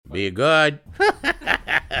Be good.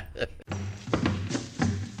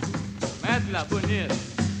 Madla bonita.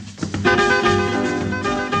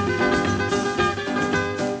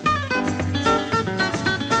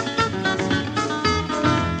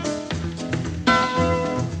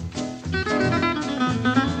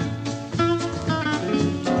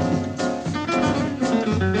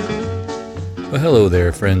 Well, hello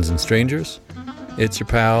there, friends and strangers. It's your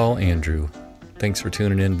pal, Andrew. Thanks for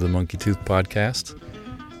tuning in to the Monkey Tooth Podcast.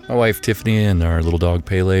 My wife, Tiffany, and our little dog,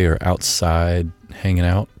 Pele, are outside hanging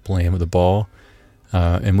out, playing with a ball.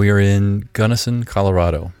 And we are in Gunnison,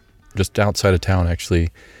 Colorado, just outside of town, actually,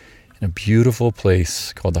 in a beautiful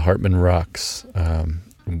place called the Hartman Rocks,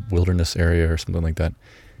 wilderness area or something like that.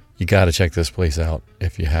 You got to check this place out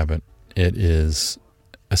if you haven't. It is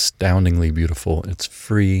astoundingly beautiful. It's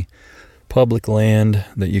free public land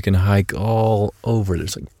that you can hike all over.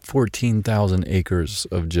 There's like 14,000 acres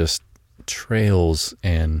of just trails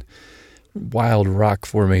and wild rock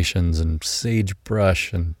formations and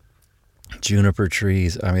sagebrush and juniper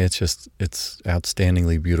trees. I mean, it's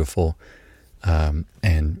outstandingly beautiful,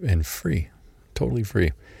 and free, totally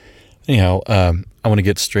free. Anyhow, I want to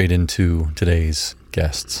get straight into today's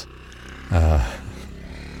guests.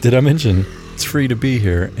 Did I mention it's free to be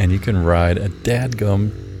here and you can ride a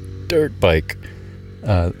dadgum dirt bike?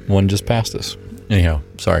 One just passed us. Anyhow,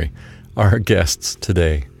 sorry. Our guests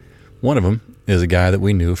today, one of them is a guy that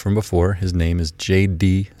we knew from before. His name is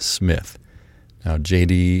J.D. Smith. Now,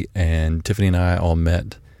 J.D. and Tiffany and I all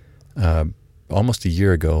met almost a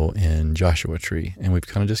year ago in Joshua Tree, and we've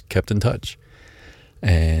kind of just kept in touch.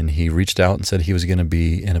 And he reached out and said he was going to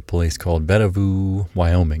be in a place called Vedauwoo,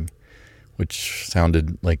 Wyoming, which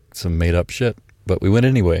sounded like some made-up shit, but we went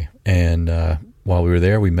anyway. And while we were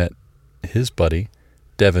there, we met his buddy,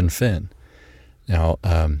 Devin Fin. Now,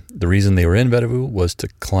 the reason they were in Vedauwoo was to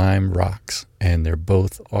climb rocks, and they're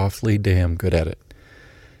both awfully damn good at it.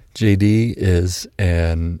 JD is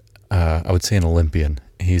I would say an Olympian.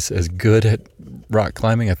 He's as good at rock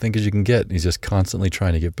climbing, I think, as you can get. He's just constantly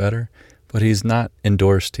trying to get better, but he's not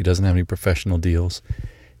endorsed. He doesn't have any professional deals.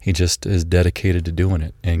 He just is dedicated to doing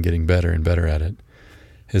it and getting better and better at it.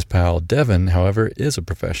 His pal, Devin, however, is a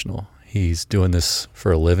professional. He's doing this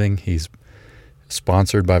for a living. He's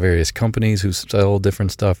sponsored by various companies who sell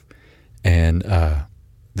different stuff. And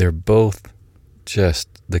they're both just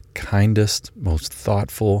the kindest, most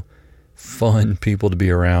thoughtful, fun people to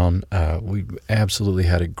be around. We absolutely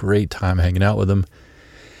had a great time hanging out with them.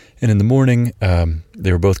 And in the morning,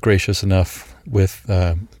 they were both gracious enough with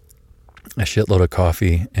a shitload of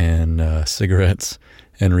coffee and cigarettes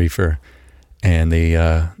and reefer. And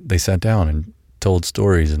they sat down and told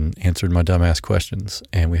stories and answered my dumbass questions,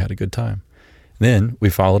 and we had a good time. Then we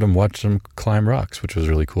followed them, watched them climb rocks, which was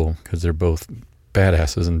really cool because they're both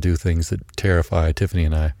badasses and do things that terrify Tiffany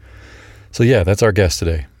and I. So yeah, that's our guest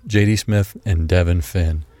today, J.D. Smith and Devin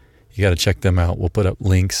Fin. You got to check them out. We'll put up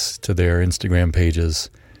links to their Instagram pages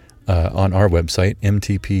on our website,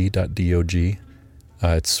 mtp.dog.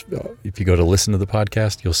 If you go to listen to the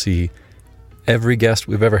podcast, you'll see every guest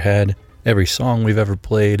we've ever had, every song we've ever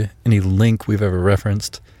played, any link we've ever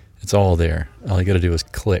referenced. It's all there. All you got to do is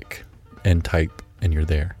click and type, and you're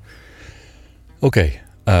there. Okay,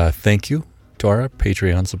 thank you to our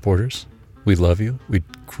Patreon supporters. We love you. We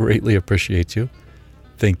greatly appreciate you.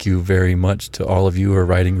 Thank you very much to all of you who are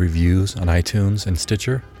writing reviews on iTunes and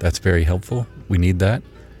Stitcher. That's very helpful. We need that.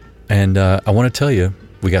 And I want to tell you,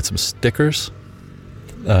 we got some stickers.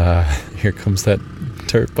 Here comes that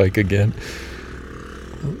dirt bike again.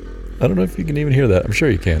 I don't know if you can even hear that. I'm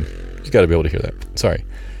sure you can. You got to be able to hear that. Sorry.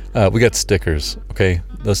 We got stickers, okay?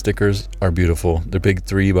 Those stickers are beautiful. They're big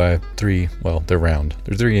 3x3. Well, they're round.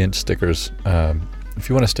 They're 3-inch stickers. If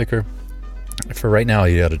you want a sticker, for right now,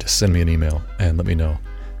 you got to just send me an email and let me know,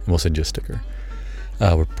 and we'll send you a sticker.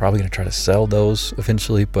 We're probably going to try to sell those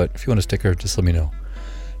eventually, but if you want a sticker, just let me know.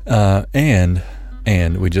 And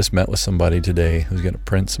we just met with somebody today who's going to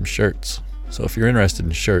print some shirts. So if you're interested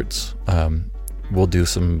in shirts, we'll do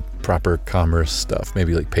some proper commerce stuff,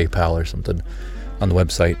 maybe like PayPal or something on the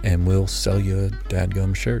website, and we'll sell you a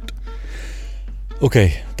dadgum shirt.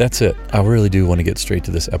 Okay, that's it. I really do want to get straight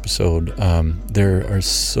to this episode. There are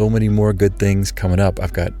so many more good things coming up.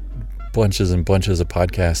 I've got bunches and bunches of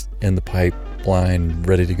podcasts in the pipeline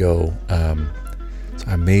ready to go. So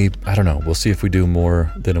I don't know. We'll see if we do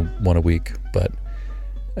more than one a week. But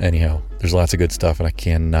anyhow, there's lots of good stuff, and I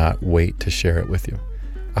cannot wait to share it with you.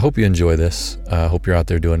 I hope you enjoy this. I hope you're out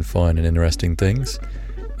there doing fun and interesting things.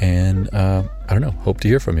 And I don't know, hope to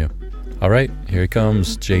hear from you. All right, here he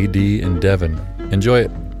comes, JD and Devin. Enjoy it.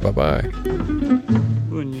 Bye-bye.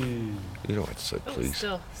 You don't have to say please.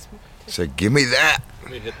 Said, give me that.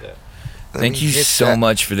 Let me hit that. Thank you so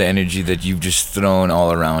much for the energy that you've just thrown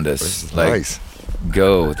all around us. This is nice.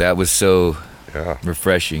 Go. That was so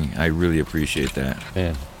refreshing. I really appreciate that.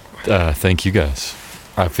 Man, thank you guys.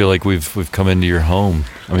 I feel like we've come into your home.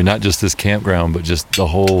 I mean, not just this campground, but just the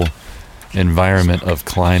whole environment of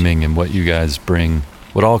climbing and what you guys bring,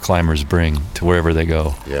 what all climbers bring to wherever they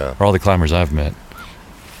go. Yeah. Or all the climbers I've met.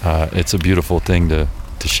 It's a beautiful thing to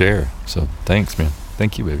share. So thanks, man.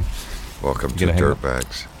 Thank you, baby. Welcome to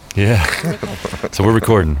Dirtbags. Yeah. So we're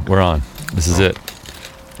recording. We're on. This is it.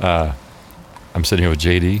 I'm sitting here with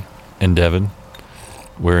J.D. and Devin.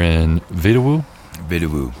 We're in Vedawu.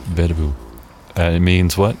 It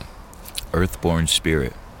means what? Earthborn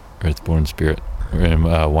spirit. Earthborn spirit. We're in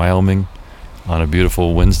Wyoming on a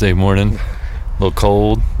beautiful Wednesday morning. A little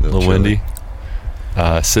cold, a little windy.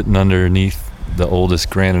 Sitting underneath the oldest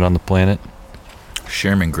granite on the planet.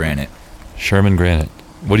 Sherman granite.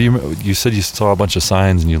 What do you said you saw a bunch of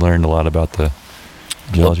signs and you learned a lot about the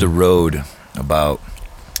geology? Up the road about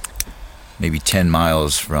maybe 10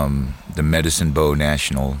 miles from the Medicine Bow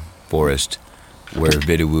National Forest, where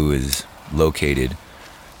Vedawu is located,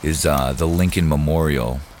 is the Lincoln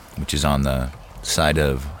Memorial, which is on the side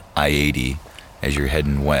of I-80 as you're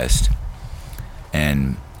heading west.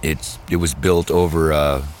 And it was built over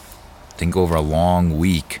a long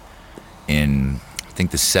week in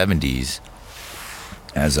the 70s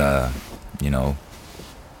as an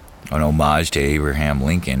homage to Abraham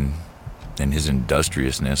Lincoln and his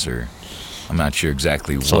industriousness, or I'm not sure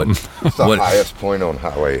exactly It's the highest point on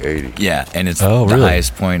Highway 80. Yeah, and it's the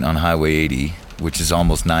highest point on Highway 80, which is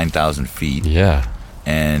almost 9,000 feet. Yeah.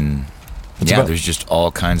 And there's just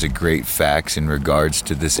all kinds of great facts in regards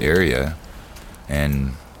to this area.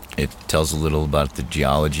 And it tells a little about the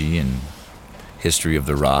geology and history of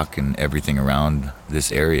the rock and everything around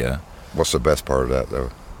this area. What's the best part of that,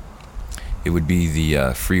 though? It would be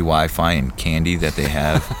the free Wi-Fi and candy that they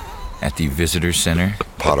have at the visitor center.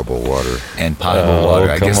 Potable water. And potable water.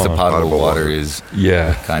 I guess the potable water is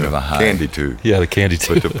kind of a high. Candy, too. Yeah, the candy,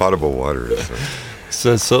 too. But the potable water is...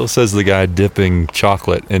 So says the guy dipping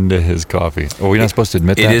chocolate into his coffee. Are we not supposed to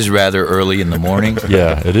admit that? It is rather early in the morning.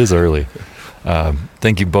 Yeah, it is early.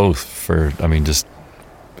 Thank you both for, just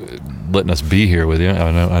letting us be here with you.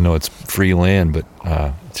 I know it's free land, but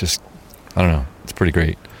it's just, I don't know. It's pretty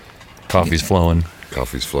great. Coffee's flowing.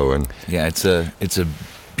 Yeah, it's a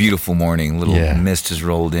beautiful morning. Little mist has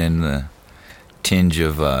rolled in. The tinge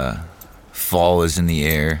of fall is in the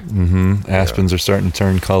air. Mm-hmm. Aspens are starting to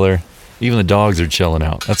turn color. Even the dogs are chilling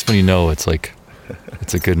out. That's when you know it's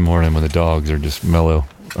a good morning when the dogs are just mellow.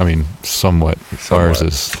 Somewhat.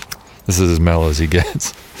 This is as mellow as he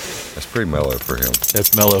gets. That's pretty mellow for him.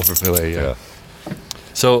 It's mellow for Philly, yeah.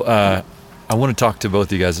 So I want to talk to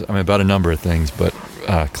both of you guys about a number of things, but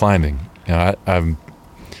climbing. I'd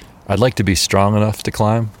like to be strong enough to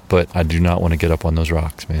climb, but I do not want to get up on those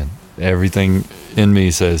rocks, man. Everything in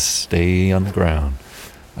me says stay on the ground.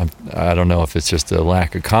 I don't know if it's just a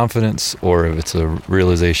lack of confidence or if it's a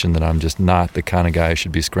realization that I'm just not the kind of guy who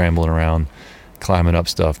should be scrambling around climbing up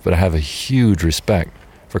stuff, but I have a huge respect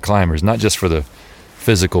for climbers, not just for the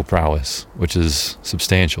physical prowess, which is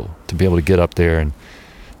substantial to be able to get up there,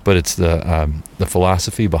 but it's the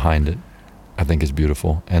philosophy behind it, I think, is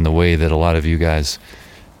beautiful, and the way that a lot of you guys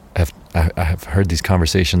I have heard these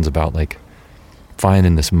conversations about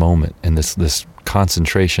finding this moment and this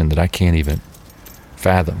concentration that I can't even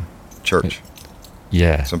fathom. Church.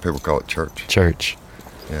 Yeah. Some people call it church.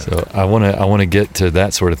 Yeah. So I want to get to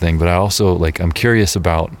that sort of thing, but I also I'm curious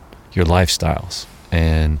about your lifestyles.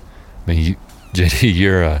 And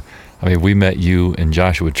JD, we met you in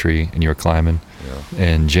Joshua Tree and you were climbing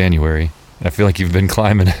in January. I feel like you've been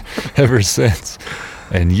climbing ever since.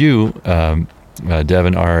 And you,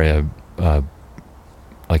 Devin, are a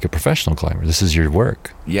professional climber. This is your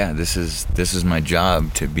work. Yeah, this is my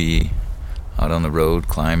job, to be out on the road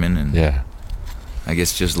climbing and I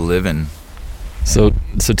guess just living. So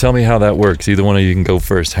tell me how that works. Either one of you can go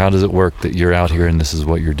first. How does it work that you're out here and this is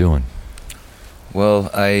what you're doing? Well,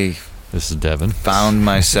 this is Devin. Found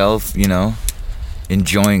myself,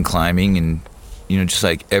 enjoying climbing, and just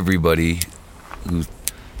like everybody who,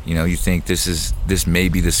 you think this may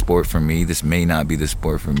be the sport for me, this may not be the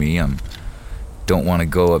sport for me. Don't want to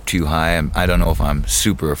go up too high. I don't know if I'm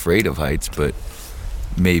super afraid of heights, but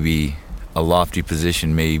maybe a lofty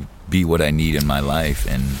position may be what I need in my life.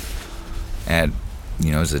 And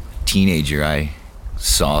as a teenager, I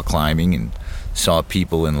saw climbing and saw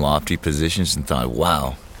people in lofty positions and thought,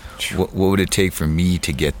 wow, what would it take for me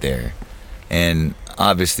to get there? And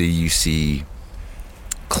obviously you see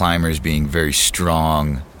climbers being very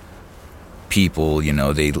strong, people, you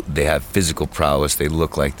know, they have physical prowess. They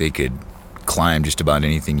look like they could climb just about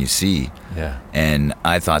anything you see. Yeah. And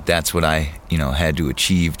I thought that's what I, you know, had to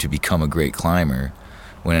achieve to become a great climber,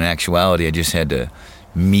 when in actuality I just had to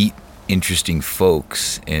meet interesting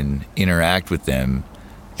folks and interact with them.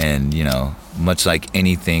 And, you know, much like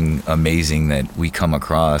anything amazing that we come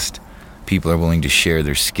across, people are willing to share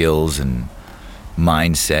their skills and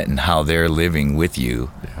mindset and how they're living with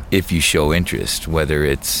you if you show interest, whether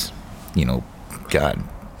it's, you know, God,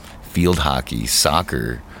 field hockey,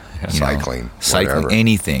 soccer, cycling,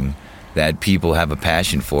 anything that people have a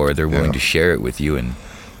passion for, they're willing to share it with you. And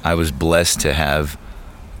I was blessed to have,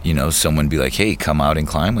 you know, someone be like, hey, come out and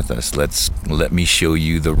climb with us. Let me show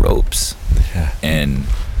you the ropes. Yeah. And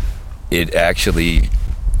it actually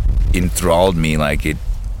enthralled me. Like, it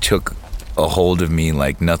took a hold of me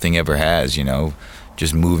like nothing ever has, you know,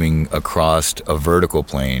 just moving across a vertical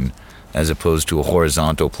plane as opposed to a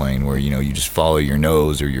horizontal plane where, you know, you just follow your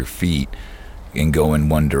nose or your feet and go in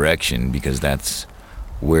one direction, because that's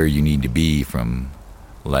where you need to be from,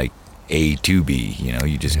 like, A to B. You know,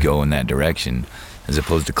 you just go in that direction, as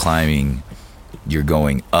opposed to climbing, you're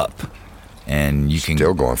going up, and you can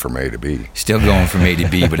still going from A to B. Still going from A to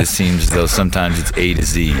B, but it seems as though sometimes it's A to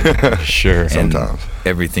Z. Sure. And sometimes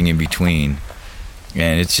everything in between.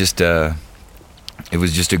 And it's just it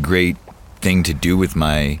was just a great thing to do with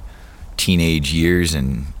my teenage years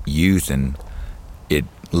and youth, and it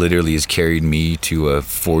literally has carried me to a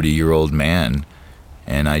 40-year-old man,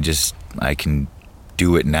 and I can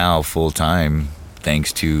do it now full time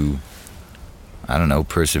thanks to, I don't know,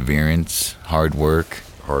 perseverance, hard work,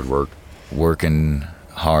 working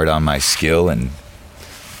hard on my skill. And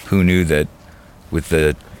who knew that with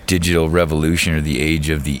the digital revolution, or the age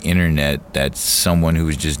of the internet, that someone who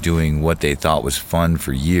was just doing what they thought was fun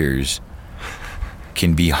for years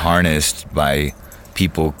can be harnessed by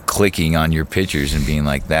people clicking on your pictures and being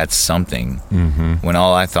like, that's something. When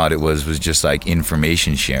all I thought it was just like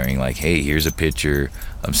information sharing, like, hey, here's a picture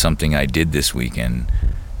of something I did this weekend.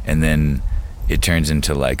 And then it turns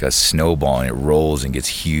into like a snowball, and it rolls and gets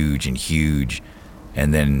huge and huge.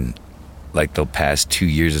 And then, like, the past 2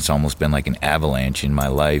 years, it's almost been like an avalanche in my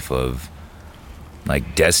life of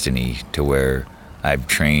like destiny, to where I've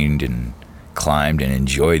trained and climbed and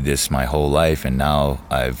enjoyed this my whole life, and now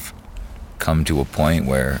I've come to a point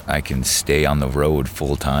where I can stay on the road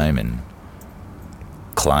full time and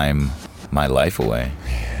climb my life away.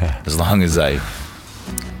 As long as I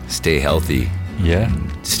stay healthy,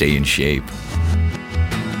 and stay in shape.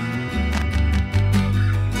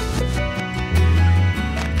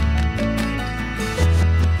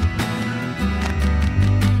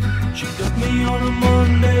 She took me on a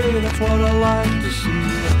Monday, that's what I like to see.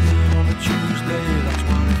 Left me on a Tuesday, that's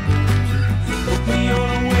what it's been to. Took me on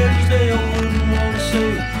a Wednesday, I wouldn't want to say.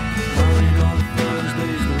 Hurried on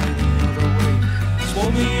Thursdays, the any other way.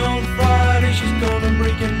 Swore me on Friday, she's gonna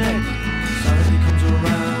break her neck. Saturday comes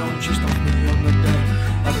around, she stopped me on the deck.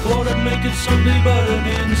 I thought I'd make it Sunday, but I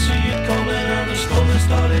didn't see it coming. And the storm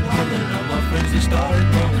started humming, and my friends, they started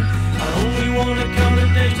running. I only wanna count the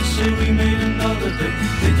days to say we made another day.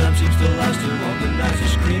 Daytime seems to last too long, the nights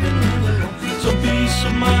are screaming round the room. Some peace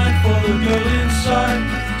of mind for the girl inside,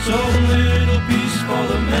 some little peace for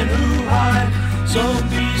the men who hide. Some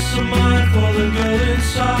peace of mind for the girl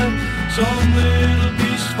inside, some little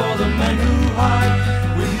peace for the men who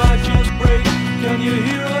hide. We might just break, can you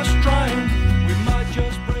hear us trying? We might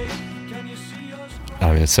just break, can you see us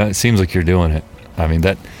trying? I mean, it seems like you're doing it. I mean,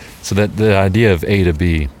 the idea of A to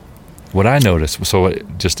B, what I noticed, so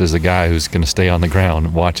just as a guy who's going to stay on the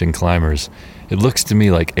ground watching climbers, it looks to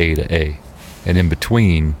me like A to A, and in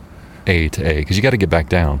between A to A, because you got to get back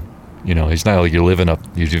down. You know, it's not like you're living up,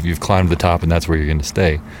 you've climbed the top and that's where you're going to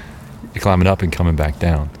stay. You're climbing up and coming back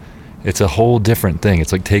down. It's a whole different thing.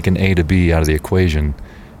 It's like taking A to B out of the equation,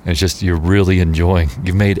 and it's just, you're really enjoying,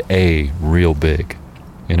 you've made A real big,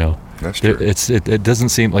 you know. That's true. It doesn't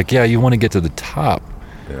seem like, you want to get to the top,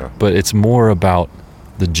 but it's more about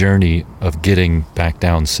the journey of getting back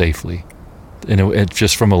down safely. You know, it's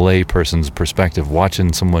just from a lay person's perspective,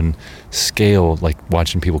 watching someone scale, like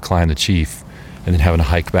watching people climb the Chief and then having to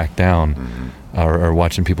hike back down, or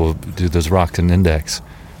watching people do those rocks and index.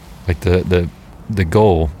 Like the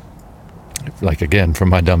goal, like, again, from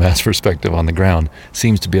my dumbass perspective on the ground,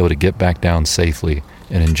 seems to be able to get back down safely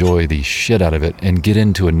and enjoy the shit out of it and get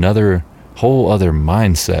into another whole other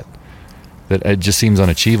mindset that it just seems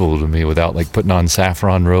unachievable to me without, like, putting on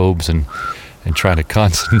saffron robes and trying to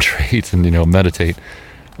concentrate and, you know, meditate.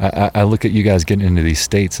 I look at you guys getting into these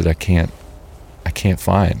states that I can't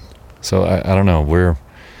find. So I don't know,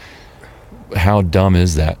 how dumb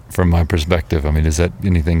is that from my perspective? I mean, is that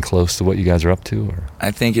anything close to what you guys are up to? Or?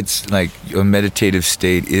 I think it's like a meditative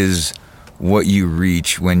state is what you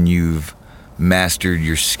reach when you've mastered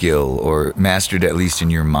your skill, or mastered at least in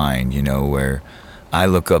your mind, you know, where I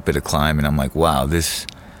look up at a climb and I'm like, wow,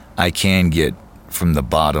 I can get from the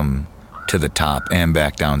bottom to the top and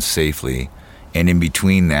back down safely. And in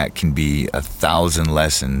between that can be 1,000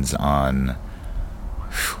 lessons on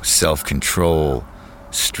self-control,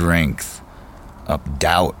 strength,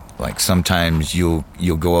 doubt. Like sometimes you'll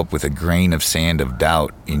go up with a grain of sand of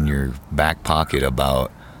doubt in your back pocket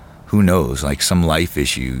about, who knows, like some life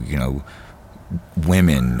issue, you know,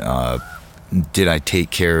 women, did I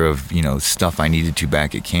take care of, you know, stuff I needed to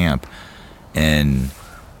back at camp? And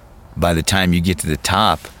by the time you get to the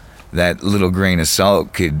top, that little grain of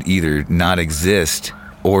salt could either not exist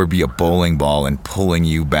or be a bowling ball and pulling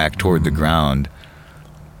you back toward the ground,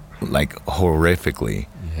 like horrifically.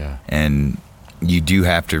 Yeah. And you do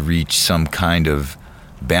have to reach some kind of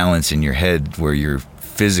balance in your head where you're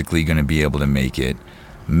physically going to be able to make it,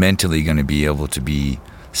 mentally going to be able to be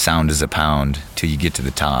sound as a pound till you get to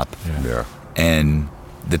the top. Yeah. And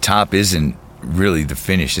the top isn't really the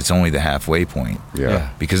finish, it's only the halfway point. Yeah.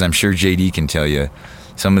 Because I'm sure JD can tell you,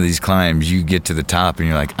 some of these climbs you get to the top and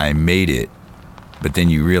you're like, I made it, but then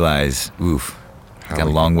you realize, oof, got a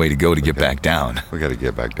long way to go to get back down. We got to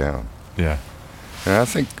get back down. Yeah. And I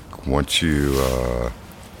think once you,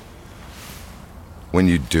 when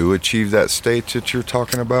you do achieve that state that you're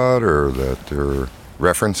talking about or that they're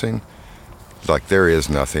referencing, like there is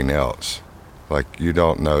nothing else. Like you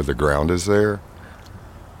don't know the ground is there.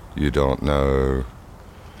 You don't know,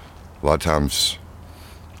 a lot of times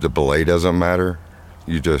the belay doesn't matter.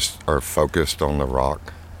 You just are focused on the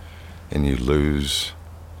rock and you lose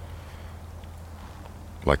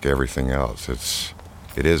like everything else.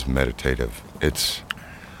 It is meditative. It's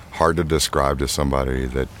hard to describe to somebody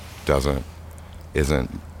that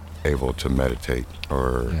isn't able to meditate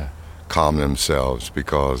or calm themselves,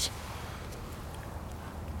 because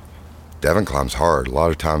Devin climbs hard. A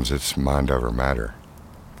lot of times it's mind over matter.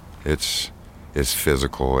 It's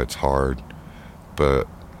physical, it's hard, but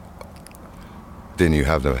then you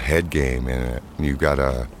have the head game in it. You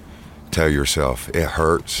gotta tell yourself it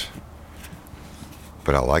hurts,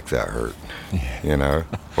 but I like that hurt, you know,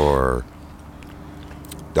 or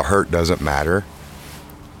the hurt doesn't matter.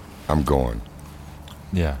 I'm going.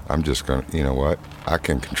 Yeah. I'm just gonna, you know what? I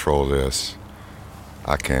can control this.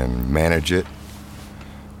 I can manage it,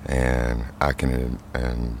 and I can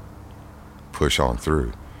and push on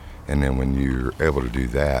through. And then when you're able to do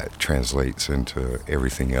that, it translates into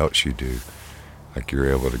everything else you do. Like you're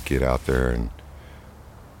able to get out there and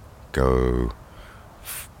go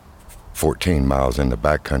 14 miles in the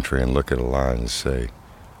backcountry and look at a line and say,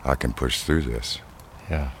 I can push through this.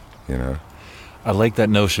 Yeah. You know? I like that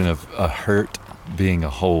notion of a hurt being a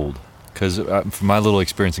hold, because from my little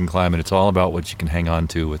experience in climbing, it's all about what you can hang on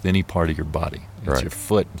to with any part of your body. It's right. Your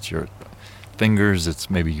foot, it's your fingers, it's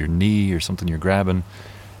maybe your knee or something you're grabbing,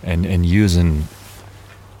 and using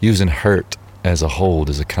hurt as a hold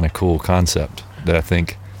is a kind of cool concept that I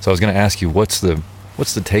think. So I was going to ask you, what's the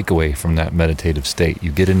takeaway from that meditative state?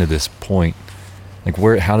 You get into this point, like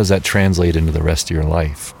how does that translate into the rest of your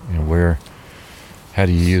life? You know, how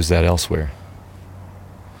do you use that elsewhere?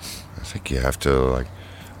 I think you have to, like,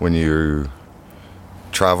 when you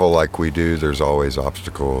travel like we do, there's always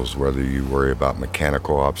obstacles, whether you worry about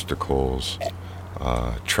mechanical obstacles,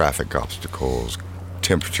 traffic obstacles,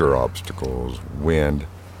 temperature obstacles, wind,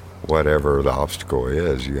 whatever the obstacle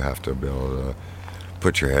is, you have to be able to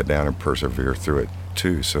put your head down and persevere through it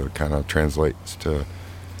too. So it kind of translates to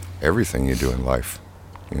everything you do in life,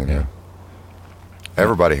 you know. Yeah.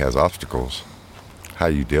 Everybody has obstacles. How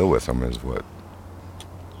you deal with them is what,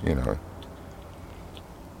 you know,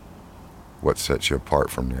 what sets you apart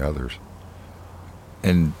from the others.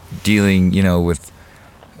 And dealing, you know, with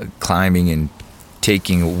climbing and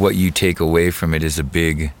taking what you take away from it is a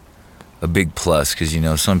big plus, because, you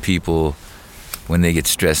know, some people, when they get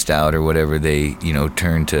stressed out or whatever, they, you know,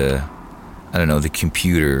 turn to, I don't know, the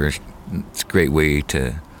computer. It's a great way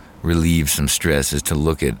to relieve some stress, is to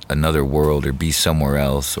look at another world or be somewhere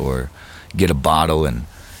else, or get a bottle and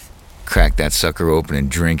crack that sucker open and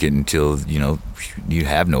drink it until, you know, you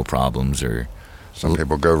have no problems. Or some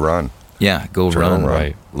people go run. Yeah, go run.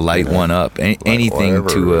 Right. Light one up. Anything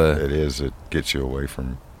to it is, it gets you away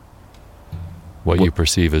from what you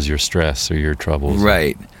perceive as your stress or your troubles.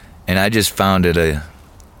 Right. And I just found at a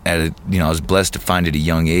you know, I was blessed to find at a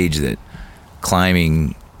young age that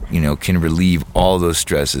climbing, you know, can relieve all those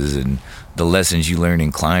stresses, and the lessons you learn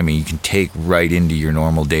in climbing you can take right into your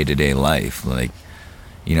normal day-to-day life. Like,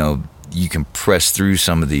 you know, you can press through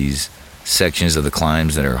some of these sections of the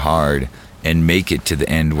climbs that are hard and make it to the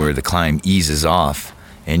end where the climb eases off,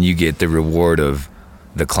 and you get the reward of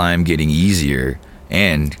the climb getting easier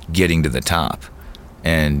and getting to the top.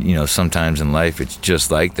 And you know, sometimes in life it's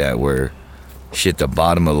just like that, where shit, the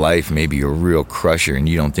bottom of life may be a real crusher and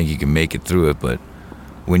you don't think you can make it through it, but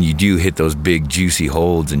when you do hit those big juicy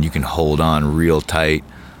holds and you can hold on real tight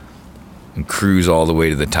and cruise all the way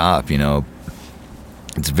to the top, you know,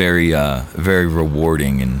 it's very very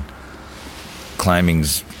rewarding. And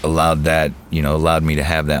climbing's allowed me to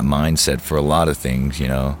have that mindset for a lot of things, you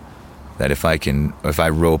know, that if I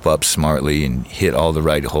rope up smartly and hit all the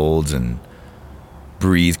right holds and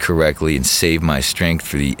breathe correctly and save my strength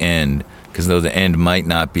for the end, because though the end might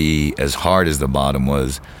not be as hard as the bottom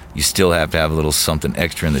was, you still have to have a little something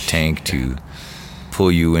extra in the tank to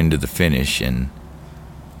pull you into the finish. And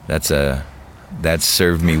that's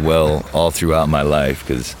served me well all throughout my life,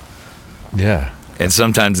 because and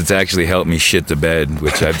sometimes it's actually helped me shit the bed,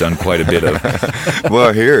 which I've done quite a bit of.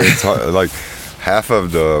 Well, here it's hard, like half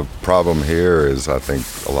of the problem here is, I think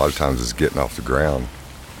a lot of times, is getting off the ground.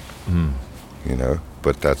 You know,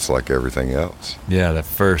 but that's like everything else. Yeah, that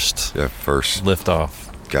first lift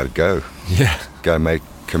off. Got to go. Yeah. Got to make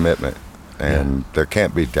commitment, and there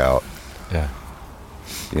can't be doubt. Yeah.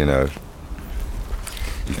 You know.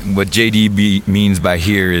 What JD means by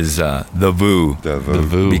here is the VU. The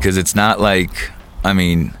VU. Because it's not like, I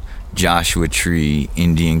mean, Joshua Tree,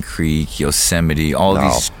 Indian Creek, Yosemite, all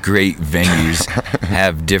these great venues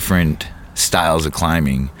have different styles of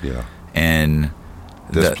climbing. Yeah. And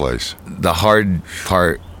this place, the hard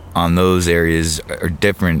part on those areas are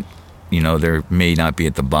different. You know, there may not be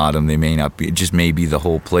at the bottom, they may not be, it just may be the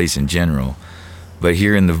whole place in general. But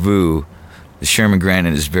here in the VU, the Sherman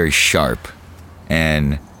granite is very sharp,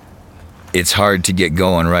 and it's hard to get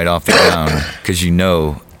going right off the ground, because you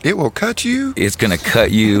know it will cut you. It's gonna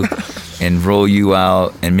cut you and roll you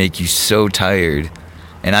out and make you so tired.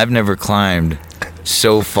 And I've never climbed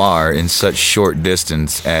so far in such short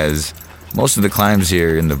distance, as most of the climbs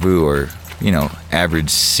here in the VU are, you know, average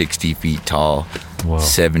 60 feet tall,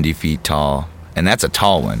 70 feet tall, and that's a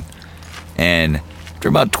tall one. And after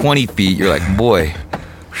about 20 feet, you're like, boy,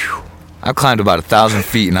 I've climbed about 1,000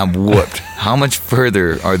 feet and I'm whooped. How much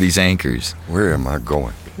further are these anchors? Where am I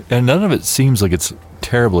going? And none of it seems like it's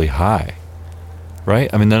terribly high, right?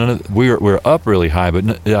 I mean, we're up really high,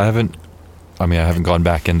 but I haven't gone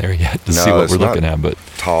back in there yet to see what we're looking at. But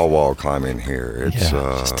tall wall climbing here, it's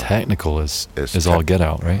just technical as all get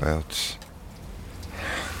out, right? Well,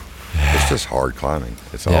 it's just hard climbing.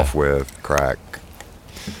 It's off with crack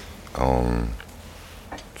on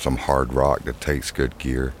some hard rock that takes good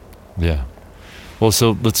gear. Yeah. Well,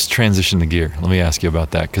 so let's transition to gear. Let me ask you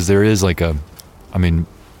about that, because there is it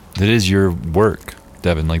is your work,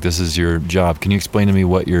 Devin. Like, this is your job. Can you explain to me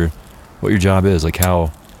what your job is? Like,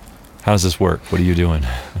 how does this work? What are you doing?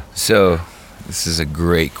 So, this is a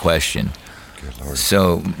great question. Good Lord.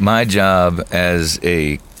 So, my job as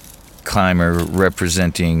a climber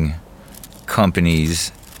representing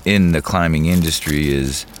companies in the climbing industry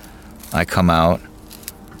is, I come out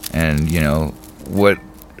and, you know,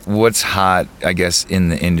 what's hot, I guess, in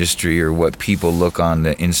the industry, or what people look on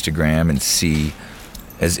the Instagram and see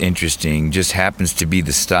as interesting, just happens to be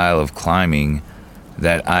the style of climbing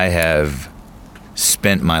that I have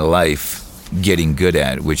spent my life getting good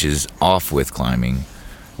at, which is off-width climbing,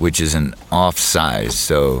 which is an off size.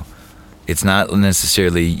 So it's not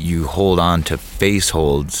necessarily you hold on to face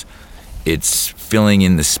holds, it's filling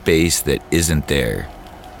in the space that isn't there.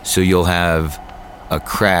 So you'll have a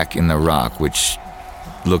crack in the rock, which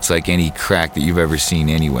looks like any crack that you've ever seen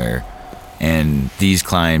anywhere. And these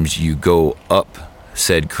climbs, you go up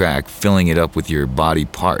said crack, filling it up with your body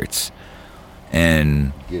parts.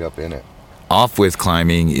 And get up in it. Off-width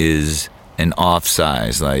climbing is an off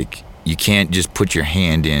size. Like, you can't just put your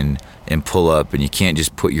hand in and pull up, and you can't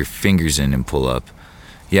just put your fingers in and pull up.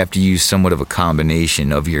 You have to use somewhat of a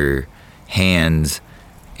combination of your hands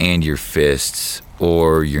and your fists,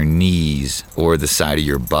 or your knees, or the side of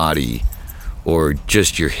your body, or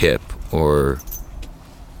just your hip, or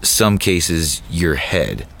some cases your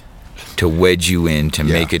head, to wedge you in to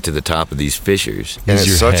make it to the top of these fissures. And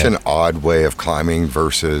it's such an odd way of climbing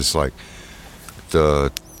versus like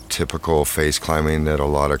the typical face climbing that a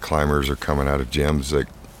lot of climbers are coming out of gyms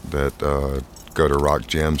that go to rock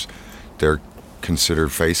gyms. They're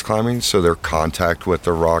considered face climbing, so their contact with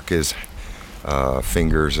the rock is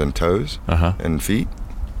fingers and toes and feet,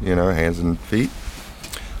 you know, hands and feet.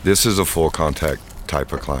 This is a full contact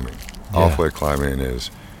type of climbing. Off-width climbing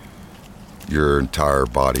is your entire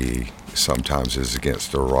body sometimes is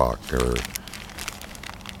against the rock, or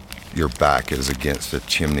your back is against a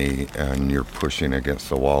chimney and you're pushing against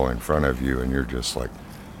the wall in front of you, and you're just like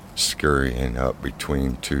scurrying up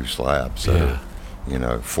between two slabs that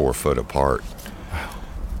are, 4 foot apart. Wow.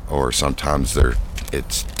 Or sometimes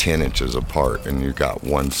it's 10 inches apart, and you got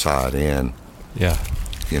one side in, Yeah.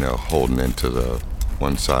 Holding into the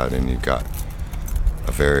one side, and you got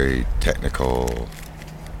a very technical,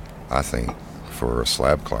 I think, for a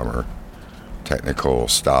slab climber, technical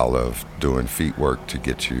style of doing feet work to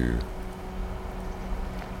get you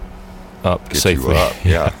Up safely. You up.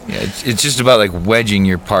 Yeah. Yeah, it's just about like wedging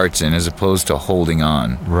your parts in as opposed to holding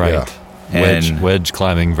on. Right. Yeah. Wedge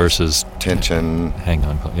climbing versus Tension. hang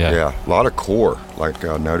on. Yeah. Yeah, a lot of core. Like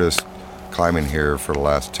I noticed climbing here for the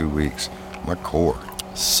last 2 weeks, my core.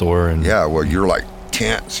 Sore and Yeah, well, you're like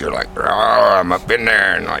tense. You're like, I'm up in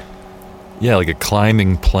there, and like, yeah, like a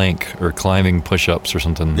climbing plank or climbing push-ups or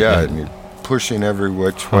something. yeah, and you're pushing every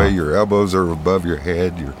which way. Your elbows are above your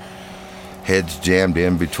head. Your head's jammed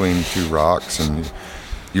in between two rocks, and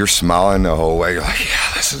you're smiling the whole way. You're like,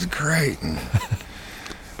 yeah, this is great. And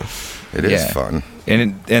it is fun.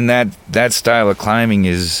 And that style of climbing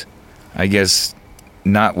is, I guess,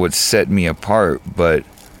 not what set me apart, but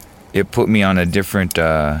it put me on a different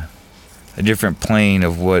plane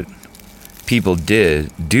of what people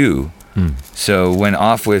do. So when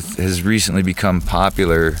Off With has recently become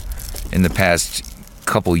popular in the past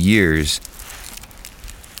couple years,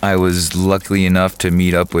 I was lucky enough to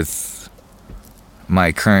meet up with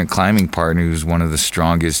my current climbing partner, who's one of the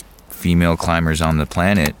strongest female climbers on the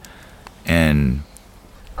planet, and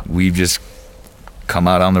we've just come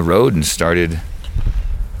out on the road and started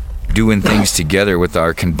doing things together with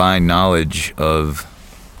our combined knowledge of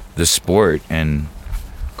the sport, and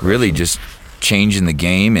really just changing the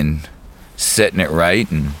game and setting it right.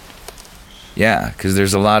 And because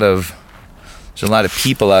there's a lot of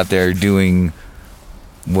people out there doing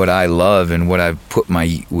what I love, and what I've put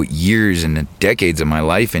what years and decades of my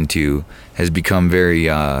life into has become very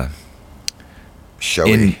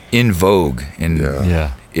Showy. in vogue, and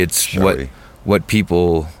it's Showy. what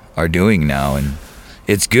people are doing now, and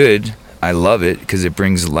it's good. I love it because it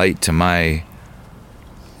brings light to my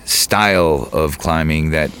style of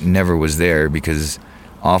climbing that never was there, because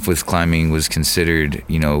Off With climbing was considered,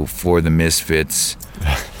 for the misfits,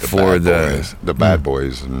 for the bad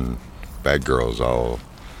boys and bad girls, all.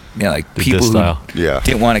 Yeah, like The people disc who style.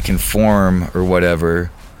 didn't want to conform or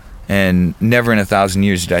whatever. And never in 1,000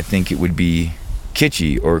 years did I think it would be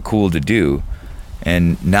kitschy or cool to do.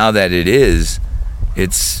 And now that it is,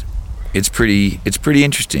 it's pretty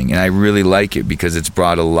interesting, and I really like it because it's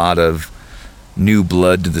brought a lot of new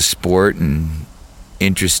blood to the sport, and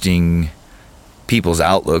interesting people's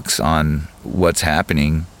outlooks on what's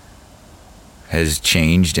happening has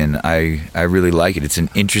changed, and I really like it. It's an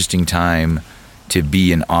interesting time to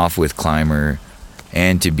be an Off With climber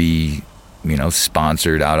and to be,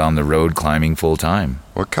 sponsored out on the road climbing full time.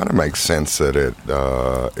 Well, it kind of makes sense that it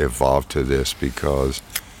evolved to this, because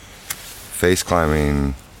face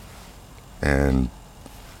climbing and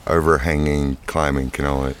overhanging climbing you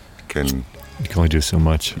can only do so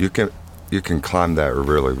much. you can climb that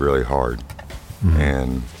really, really hard,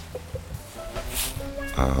 and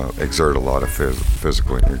exert a lot of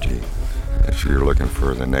physical energy if you're looking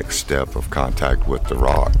for the next step of contact with the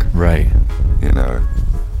rock. Right.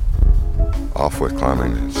 Off With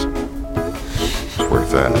climbing is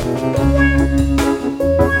worth that.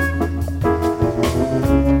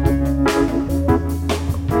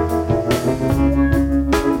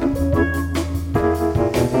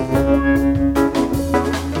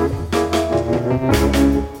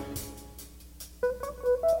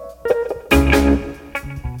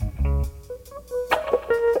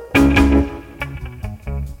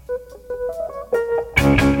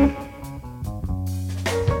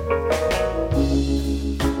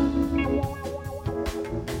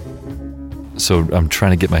 So I'm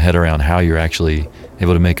trying to get my head around how you're actually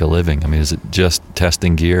able to make a living. I mean, is it just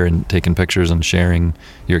testing gear and taking pictures and sharing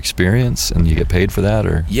your experience, and you get paid for that,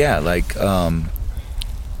 or? Yeah, like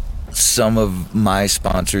some of my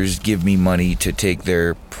sponsors give me money to take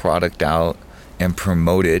their product out and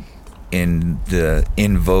promote it in the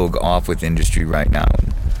in vogue Off With industry right now.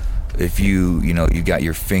 If you got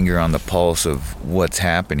your finger on the pulse of what's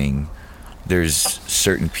happening, there's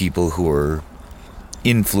certain people who are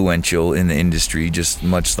influential in the industry, just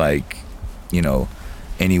much like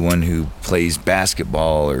anyone who plays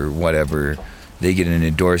basketball or whatever, they get an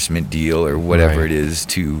endorsement deal or whatever it is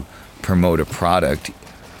to promote a product,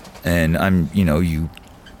 and you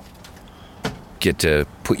get to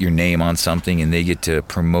put your name on something, and they get to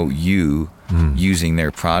promote you using their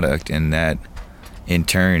product, and that in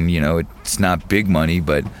turn, you know, it's not big money,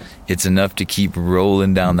 but it's enough to keep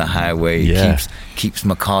rolling down the highway. Yeah. Keeps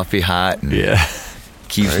my coffee hot and Yeah.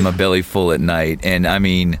 keeps my belly full at night. And I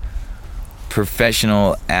mean,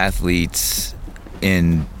 professional athletes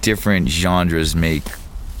in different genres make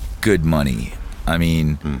good money. I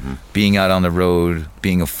mean, being out on the road,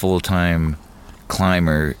 being a full-time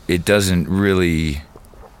climber, it doesn't really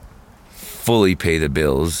fully pay the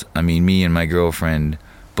bills. I mean, me and my girlfriend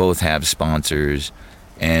both have sponsors,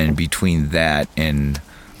 and between that and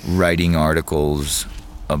writing articles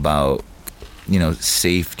about, you know,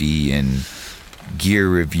 safety and gear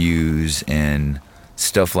reviews and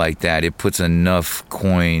stuff like that, it puts enough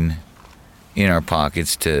coin in our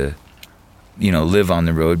pockets to, you know, live on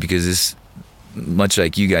the road, because this, much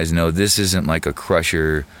like you guys know, this isn't like a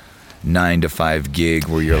crusher 9-to-5 gig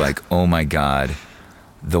where you're like, oh my God,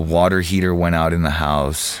 the water heater went out in the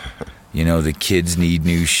house, you know, the kids need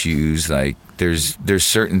new shoes. Like there's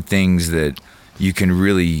certain things that you can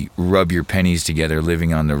really rub your pennies together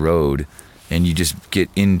living on the road, and you just get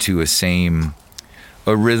into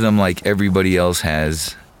a rhythm like everybody else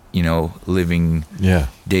has, you know, living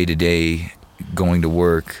day to day, going to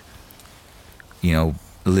work, you know,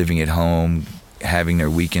 living at home, having their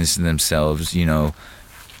weekends to themselves, you know.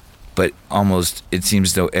 But almost, it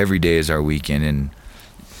seems though every day is our weekend, and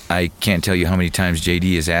I can't tell you how many times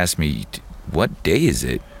JD has asked me, what day is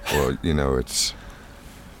it? Well, you know, it's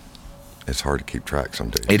hard to keep track some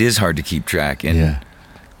days. It is hard to keep track, and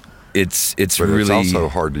it's but really... it's also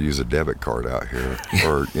hard to use a debit card out here,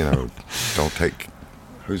 or, you know,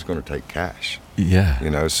 who's going to take cash? Yeah. You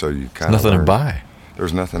know, so you kind of nothing to buy.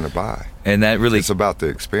 There's nothing to buy. And that really... It's about the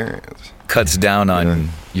experience. Cuts down on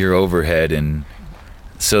your overhead, and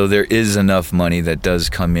so there is enough money that does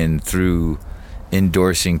come in through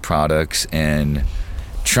endorsing products and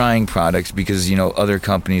trying products, because, you know, other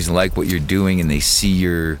companies like what you're doing and they see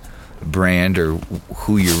your brand or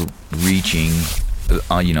who you're reaching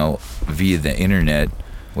you know, via the internet,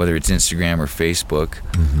 whether it's Instagram or Facebook,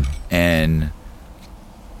 and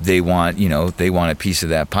they want a piece of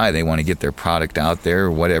that pie. They want to get their product out there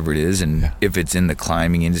or whatever it is. And if it's in the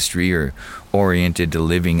climbing industry or oriented to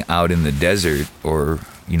living out in the desert or,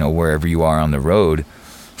 you know, wherever you are on the road,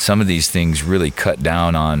 some of these things really cut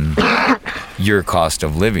down on your cost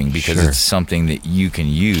of living, because it's something that you can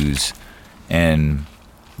use, and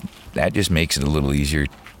that just makes it a little easier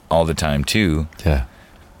all the time too. Yeah.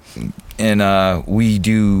 And we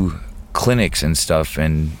do clinics and stuff,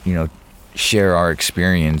 and, you know, share our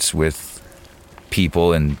experience with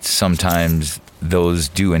people, and sometimes those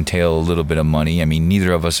do entail a little bit of money. I mean,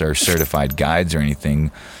 neither of us are certified guides or anything,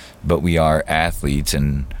 but we are athletes,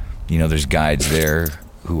 and, you know, there's guides there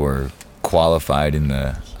who are qualified in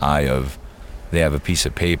the eye of, they have a piece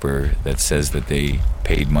of paper that says that they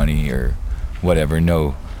paid money or whatever.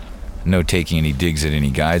 No taking any digs at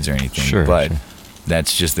any guides or anything, but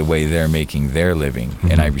that's just the way they're making their living,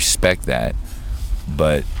 and I respect that.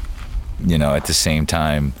 But, you know, at the same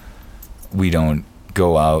time, we don't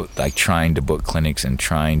go out like trying to book clinics and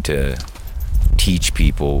trying to teach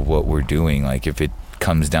people what we're doing. Like, if it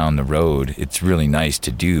comes down the road, it's really nice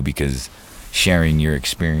to do, because sharing your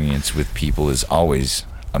experience with people is always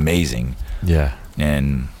amazing. Yeah.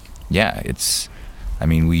 And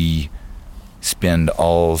we spend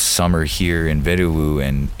all summer here in Veruvu,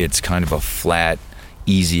 and it's kind of a flat,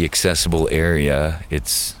 easy, accessible area.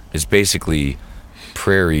 It's basically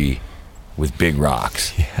prairie with big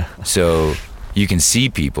rocks. Yeah. So you can see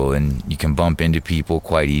people and you can bump into people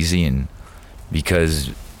quite easy, and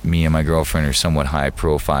because me and my girlfriend are somewhat high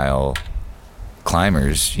profile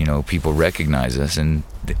climbers, you know, people recognize us, and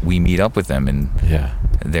we meet up with them, and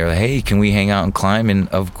they're like, hey, can we hang out and climb? And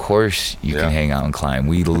of course you can hang out and climb.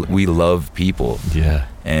 We love people.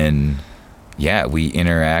 And we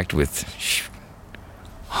interact with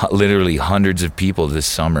literally hundreds of people this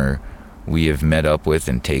summer we have met up with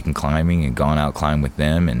and taken climbing and gone out climb with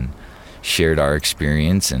them and shared our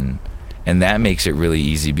experience, and that makes it really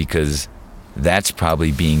easy, because that's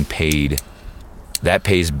probably being paid. That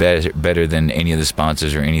pays better than any of the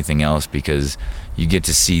sponsors or anything else, because you get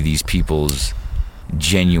to see these people's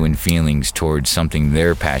genuine feelings towards something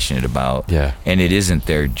they're passionate about. And it isn't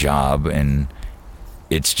their job, and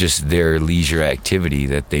it's just their leisure activity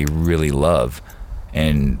that they really love.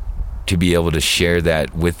 And to be able to share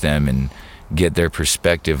that with them and get their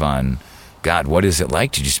perspective on, God, what is it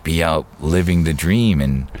like to just be out living the dream?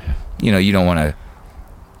 And, you know, you don't want to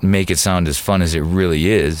make it sound as fun as it really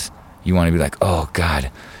is. You want to be like, oh God,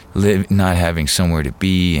 not having somewhere to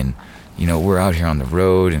be, and, you know, we're out here on the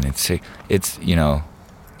road, and it's, you know,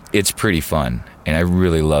 it's pretty fun, and I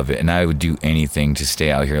really love it, and I would do anything to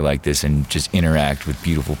stay out here like this and just interact with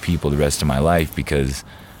beautiful people the rest of my life, because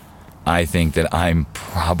I think that I'm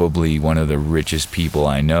probably one of the richest people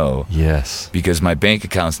I know. Yes. Because my bank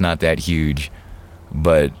account's not that huge,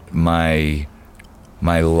 but my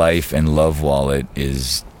life and love wallet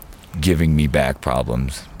is giving me back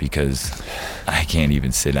problems because I can't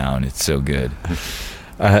even sit down. It's so good.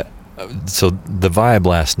 So the vibe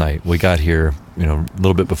last night, we got here, a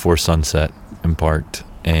little bit before sunset and parked,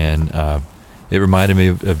 and it reminded me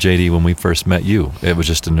of J.D. when we first met you. It was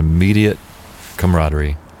just an immediate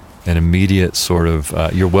camaraderie, an immediate sort of,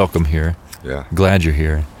 you're welcome here. Yeah. Glad you're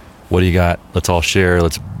here. What do you got? Let's all share.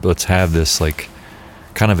 Let's have this like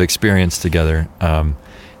kind of experience together.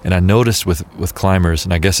 And I noticed with climbers,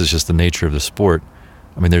 and I guess it's just the nature of the sport,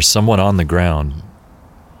 I mean, there's someone on the ground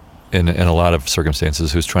in a lot of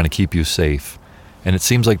circumstances who's trying to keep you safe. And it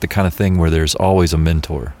seems like the kind of thing where there's always a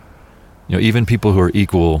mentor. Even people who are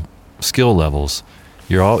equal skill levels,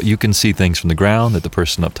 you can see things from the ground that the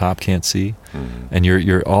person up top can't see. Mm-hmm. And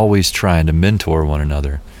you're always trying to mentor one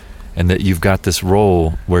another. And that you've got this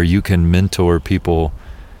role where you can mentor people,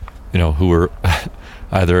 who are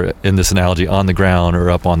either, in this analogy, on the ground or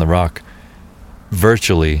up on the rock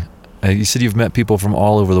virtually. You said you've met people from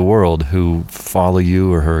all over the world who follow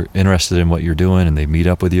you or are interested in what you're doing, and they meet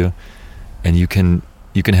up with you, and you can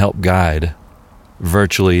help guide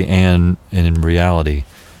virtually and in reality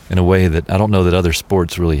in a way that I don't know that other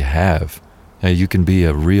sports really have. You can be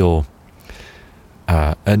a real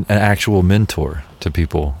an actual mentor to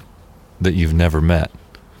people that you've never met.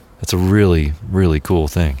 That's a really, really cool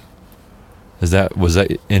thing. Was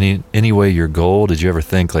that any way your goal? Did you ever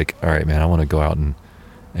think like, all right, man, I want to go out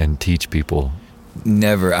and teach people?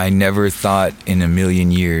 Never. I never thought in a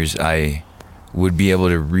million years I would be able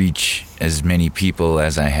to reach as many people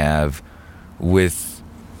as I have with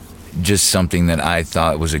just something that I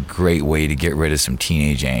thought was a great way to get rid of some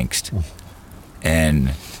teenage angst.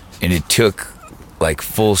 And it took like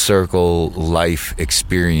full circle life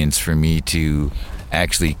experience for me to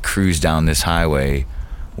actually cruise down this highway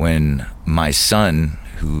when my son,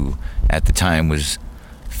 who at the time was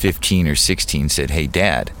 15 or 16, said, "Hey,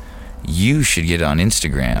 Dad, you should get on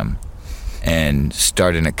Instagram and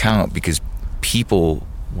start an account because people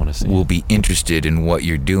will be interested in what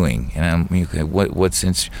you're doing." And I'm like,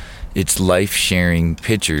 okay, it's life sharing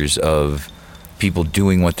pictures of people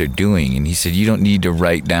doing what they're doing. And he said, you don't need to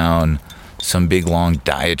write down some big long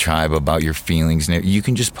diatribe about your feelings. You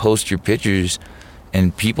can just post your pictures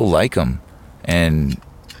and people like them. And,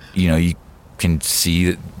 you can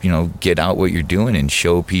see that, get out what you're doing and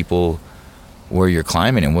show people where you're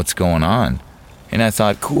climbing and what's going on. And I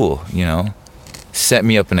thought, cool, set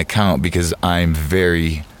me up an account because I'm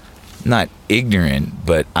very, not ignorant,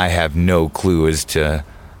 but I have no clue as to,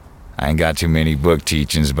 I ain't got too many book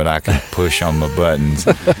teachings, but I can push on my buttons.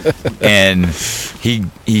 And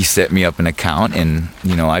he set me up an account, and,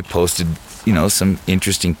 I posted, some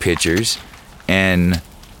interesting pictures, and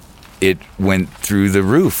it went through the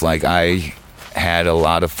roof. Like, I had a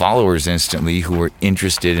lot of followers instantly who were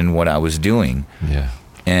interested in what I was doing. Yeah.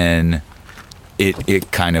 And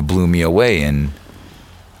it kind of blew me away, and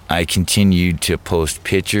I continued to post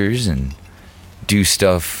pictures and do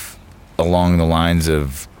stuff along the lines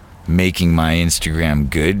of making my Instagram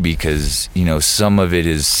good because, some of it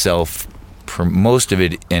is most of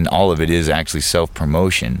it and all of it is actually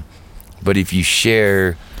self-promotion. But if you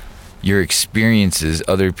share your experiences,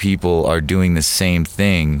 other people are doing the same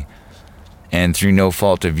thing, and through no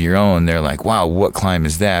fault of your own, they're like, wow, what climb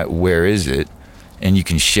is that? Where is it? And you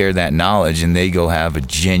can share that knowledge, and they go have a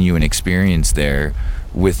genuine experience there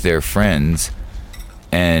with their friends.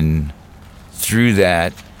 And through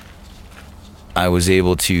that, I was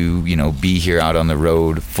able to, be here out on the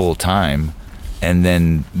road full time. And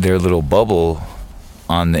then their little bubble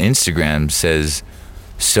on the Instagram says,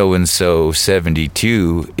 so-and-so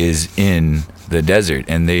 72 is in the desert.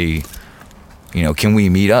 And they, can we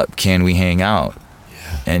meet up? Can we hang out?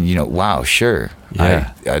 Yeah. And, wow, sure.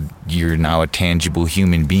 Yeah. You're now a tangible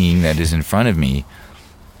human being that is in front of me.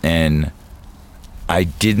 And I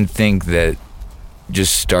didn't think that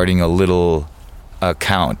just starting a little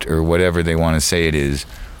account or whatever they want to say it is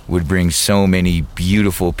would bring so many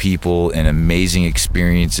beautiful people and amazing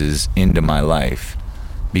experiences into my life,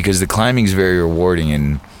 because the climbing is very rewarding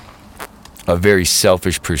and a very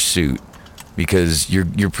selfish pursuit, because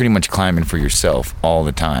you're pretty much climbing for yourself all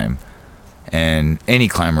the time. And any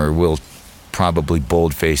climber will probably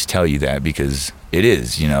bold-faced tell you that, because it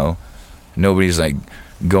is, nobody's like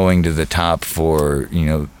going to the top for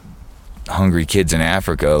hungry kids in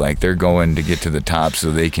Africa. Like, they're going to get to the top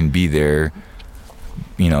so they can be there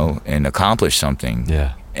and accomplish something.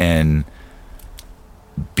 Yeah. And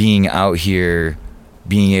being out here,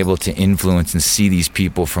 being able to influence and see these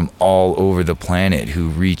people from all over the planet who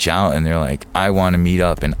reach out and they're like, I want to meet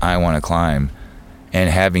up and I want to climb, and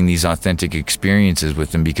having these authentic experiences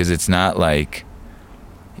with them, because it's not like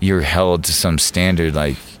you're held to some standard,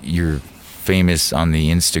 like you're famous on the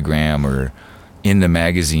Instagram or in the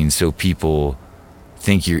magazine, so people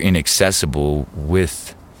think you're inaccessible.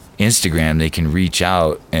 With Instagram, they can reach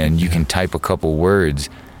out and you can type a couple words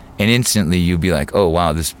and instantly you'll be like, oh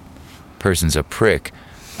wow, this person's a prick,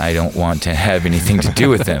 I don't want to have anything to do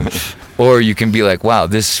with them. Or you can be like, wow,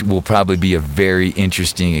 this will probably be a very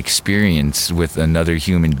interesting experience with another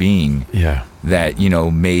human being. Yeah. That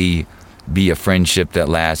may be a friendship that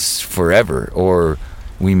lasts forever, or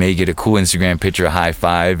we may get a cool Instagram picture, a high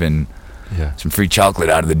five, and some free chocolate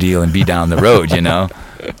out of the deal and be down the road,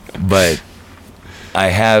 But I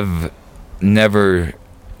have never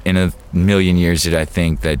in a million years did I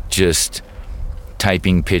think that just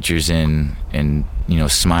typing pictures in and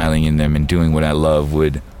smiling in them and doing what I love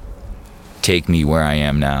would take me where I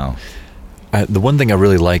am now. The one thing I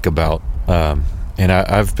really like about, and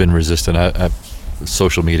I've been resistant, I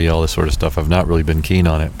social media, all this sort of stuff, I've not really been keen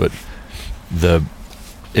on it, but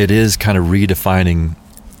it is kind of redefining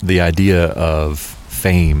the idea of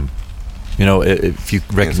fame. If you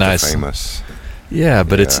recognize Insta-famous. Yeah,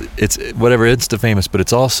 but it's whatever, Insta-famous, but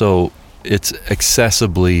it's also, it's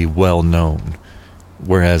accessibly well known.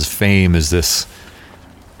 Whereas fame is this,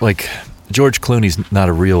 like, George Clooney's not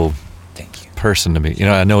a real person to me.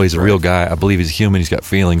 I know he's a real guy. I believe he's human. He's got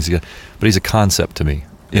feelings. But he's a concept to me.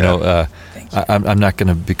 I'm not going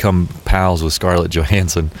to become pals with Scarlett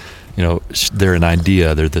Johansson. They're an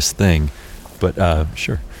idea. They're this thing. But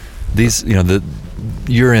sure, these,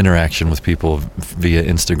 your interaction with people via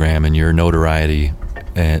Instagram and your notoriety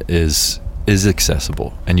is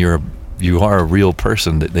accessible, and you are a real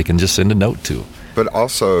person that they can just send a note to. But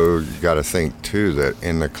also, you got to think too that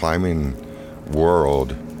in the climbing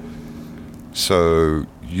world, so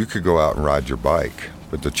you could go out and ride your bike,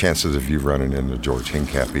 but the chances of you running into George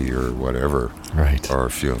Hincapie or whatever are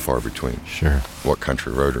few and far between. Sure. What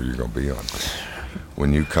country road are you going to be on?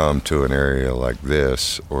 When you come to an area like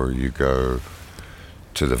this, or you go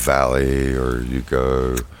to the valley, or you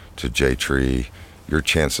go to J-Tree, your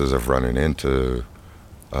chances of running into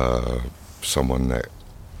someone that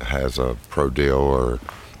has a pro deal or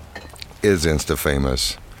is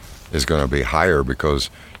Insta-famous is going to be higher, because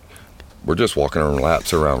we're just walking on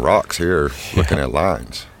laps around rocks here, looking at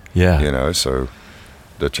lines. Yeah. So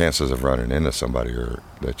the chances of running into somebody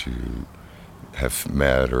that you have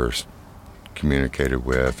met or communicated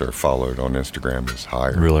with or followed on Instagram is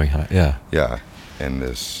higher. Really high, yeah. Yeah.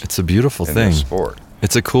 It's a beautiful thing. This sport.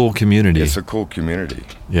 It's a cool community. It's a cool community.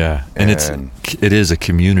 Yeah, and it is a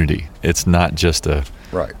community. It's not just a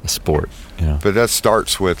sport. But that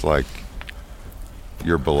starts with like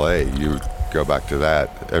your belay. You go back to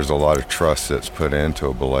that. There's a lot of trust that's put into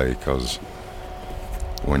a belay, because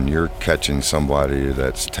when you're catching somebody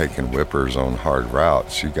that's taking whippers on hard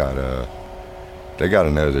routes, they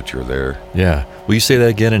gotta know that you're there. Yeah. Will you say that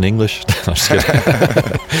again in English? I'm just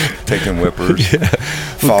kidding. Taking whippers,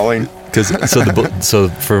 falling. So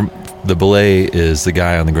for the belay is the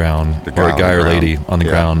guy on the ground, or a guy or lady on the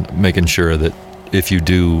ground, making sure that if you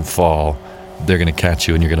do fall, they're going to catch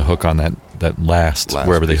you and you're going to hook on that last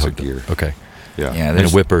wherever they hook gear. Okay. Yeah. And a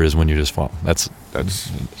whipper is when you just fall. That's a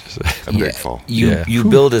big fall. You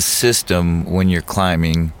build a system when you're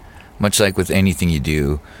climbing, much like with anything you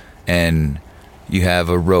do, and you have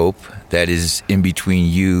a rope that is in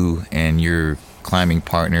between you and your climbing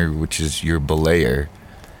partner, which is your belayer,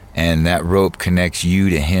 and that rope connects you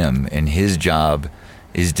to him, and his job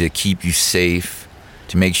is to keep you safe,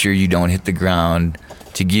 to make sure you don't hit the ground,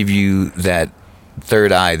 to give you that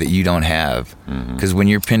third eye that you don't have. Because when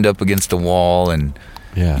you're pinned up against a wall and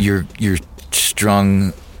you're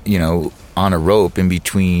strung, on a rope in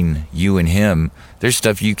between you and him, there's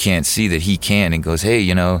stuff you can't see that he can, and goes,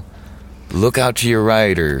 hey, look out to your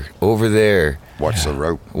right or over there. Watch the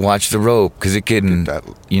rope. Watch the rope, because it can, get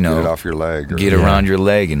it off your leg. Get around your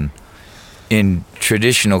leg. And in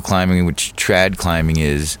traditional climbing, which trad climbing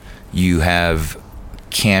is, you have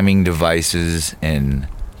camming devices and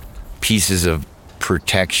pieces of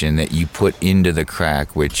protection that you put into the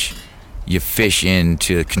crack, which you fish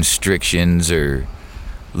into constrictions or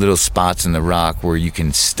little spots in the rock where you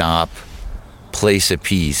can stop, place a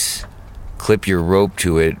piece, clip your rope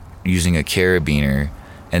to it using a carabiner,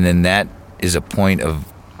 and then that is a point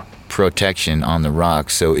of protection on the rock.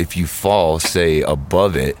 So if you fall, say,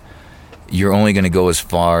 above it, you're only going to go as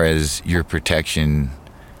far as your protection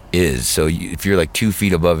is. So if you're like 2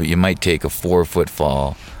 feet above it, you might take a 4-foot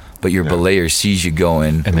fall, but your belayer sees you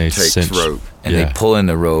going, And they takes cinch. rope. and they pull in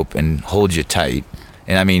the rope and hold you tight.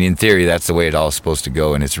 And I mean, in theory, that's the way it all is supposed to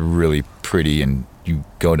go, and it's really pretty, and you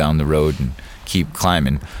go down the road and keep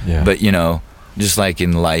climbing. Yeah. But, you know, just like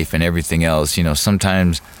in life and everything else, you know,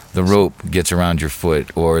 sometimes the rope gets around your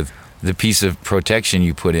foot, or the piece of protection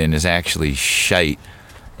you put in is actually shite,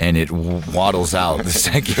 and it waddles out the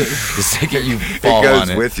second you fall It goes on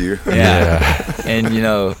it. with you. Yeah. And, you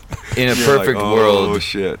know, in a You're perfect like, oh, world,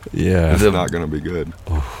 shit. Yeah. It's The- not going to be good.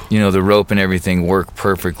 you know, the rope and everything work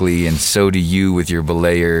perfectly, and so do you with your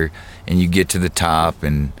belayer, and you get to the top,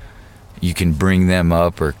 and you can bring them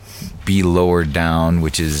up or be lowered down,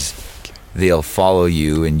 which is they'll follow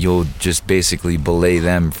you, and you'll just basically belay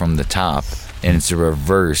them from the top, and it's a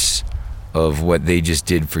reverse of what they just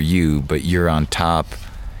did for you, but you're on top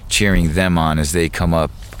cheering them on as they come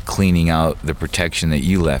up, cleaning out the protection that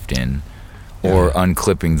you left in, or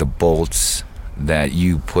unclipping the bolts that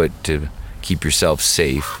you put to keep yourself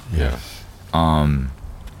safe. Yeah.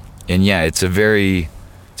 And yeah, it's a very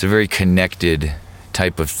connected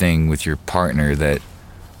type of thing with your partner, that,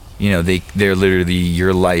 you know, they're literally,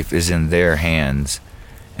 your life is in their hands,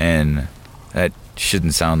 and that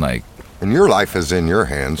shouldn't sound like And your life is in your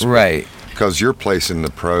hands. right. Because you're placing the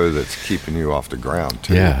pro that's keeping you off the ground,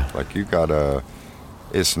 too. Yeah. Like, you got to,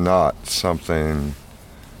 it's not something,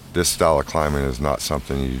 this style of climbing is not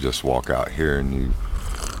something you just walk out here and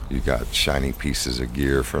you got shiny pieces of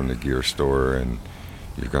gear from the gear store and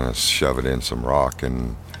you're going to shove it in some rock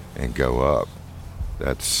and go up.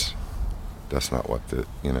 That's not what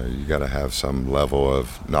you got to have some level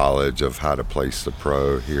of knowledge of how to place the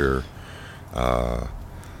pro here.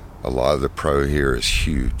 A lot of the pro here is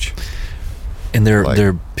huge. And there Like-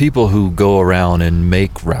 are people who go around and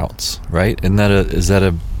make routes, right? And is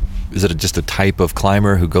that just a type of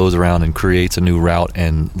climber who goes around and creates a new route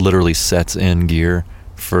and literally sets in gear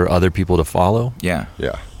for other people to follow? Yeah.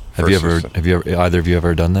 Yeah. Either of you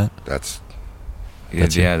ever done that? That's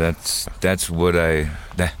Yeah, that's what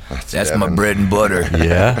that's my Devin. bread and butter.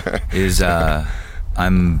 Yeah. Is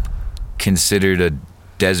I'm considered a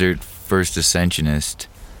desert first ascensionist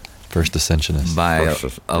First ascensionist. by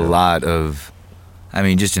a lot of, I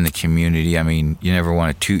mean, just in the community. I mean, you never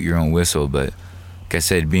want to toot your own whistle, but like I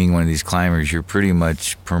said, being one of these climbers, you're pretty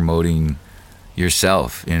much promoting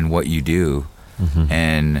yourself in what you do. Mm-hmm.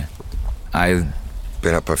 And I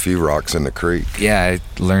been up a few rocks in the creek. I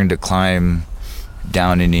learned to climb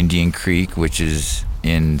down in Indian Creek, which is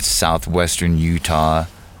in southwestern Utah.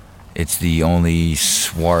 It's the only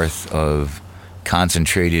swath of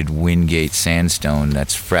concentrated Wingate sandstone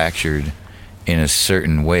that's fractured in a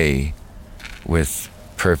certain way with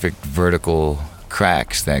perfect vertical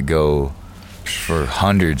cracks that go for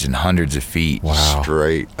hundreds and hundreds of feet. Wow.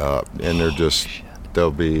 Straight up. And they'll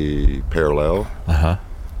be parallel Uh-huh.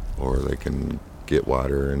 or they can get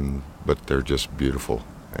wider, but they're just beautiful.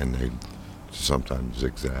 And they sometimes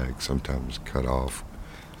zigzag, sometimes cut off.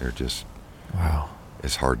 They're just, Wow.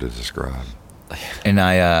 it's hard to describe. And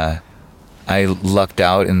I lucked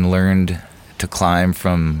out and learned to climb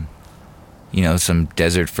from, you know, some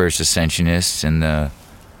desert first ascensionists in the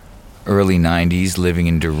early 90s, living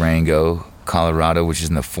in Durango, Colorado, which is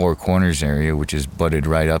in the Four Corners area, which is butted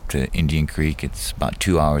right up to Indian Creek. It's about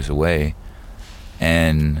 2 hours away.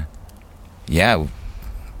 And yeah,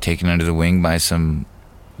 taken under the wing by some,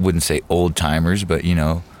 wouldn't say old timers, but, you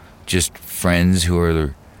know, just friends who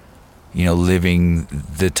are, you know, living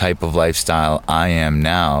the type of lifestyle I am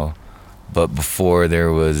now, but before the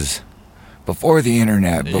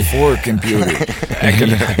internet, before computer.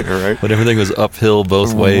 Right? But everything was uphill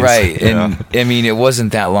both ways. Right. And I mean, it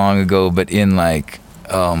wasn't that long ago, but in like,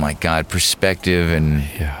 oh my God, perspective and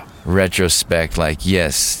Yeah. retrospect, like,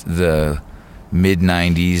 yes, the mid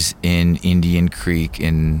 90s in Indian Creek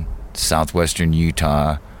in southwestern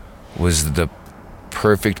Utah was the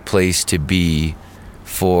perfect place to be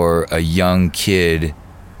for a young kid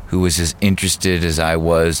who was as interested as I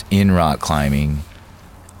was in rock climbing,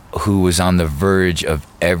 who was on the verge of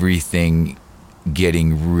everything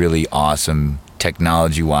getting really awesome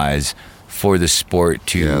technology wise for the sport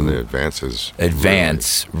to Yeah, the advances.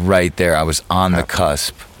 advance right there. I was on the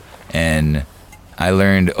cusp, and I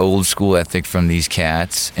learned old school ethic from these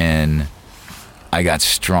cats, and I got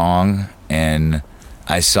strong, and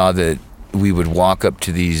I saw that we would walk up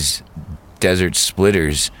to these desert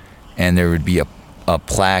splitters, and there would be a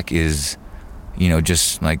plaque is, you know,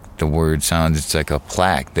 just like the word sounds, it's like a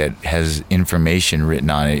plaque that has information written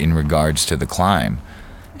on it in regards to the climb.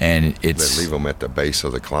 And They it's leave them at the base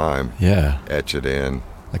of the climb, Yeah. etch it in.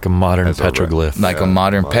 Like a modern As a petroglyph. like a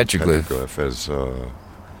modern petroglyph. Petroglyph as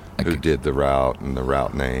who did the route and the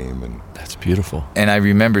route name. And That's beautiful. And I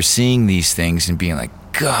remember seeing these things and being like,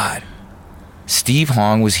 God, Steve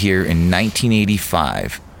Hong was here in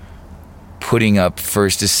 1985 putting up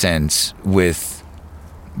first ascents with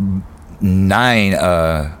 9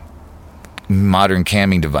 modern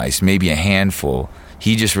camming device, maybe a handful.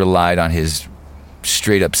 He just relied on his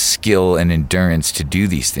straight up skill and endurance to do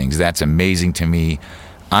these things. That's amazing to me.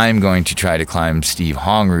 I'm going to try to climb Steve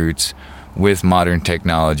Hong routes with modern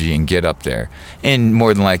technology and get up there. And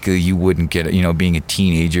more than likely you wouldn't get it, being a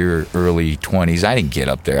teenager or early 20s, I didn't get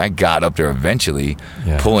up there. I got up there eventually,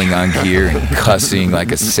 pulling on gear and cussing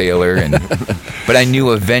like a sailor, but I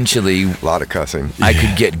knew eventually a lot of cussing. I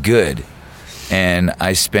could get good. And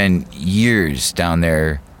I spent years down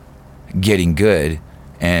there getting good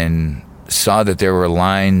and saw that there were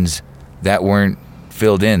lines that weren't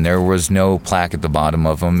filled in. There was no plaque at the bottom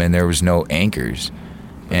of them, and there was no anchors.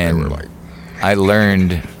 And they were like, I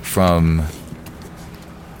learned from,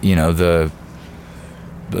 the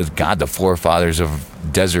forefathers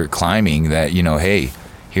of desert climbing that, hey,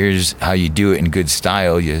 here's how you do it in good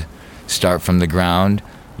style. You start from the ground,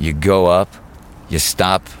 you go up, you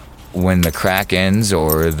stop when the crack ends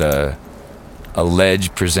or a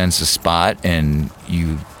ledge presents a spot, and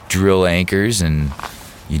you drill anchors and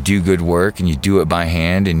you do good work, and you do it by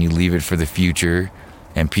hand, and you leave it for the future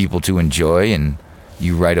and people to enjoy, and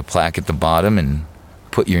you write a plaque at the bottom and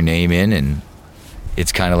put your name in, and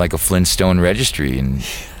it's kind of like a Flintstone registry, and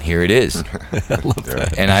here it is. I love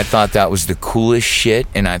that. And I thought that was the coolest shit,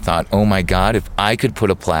 and I thought, oh my God, if I could put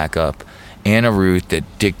a plaque up and a route that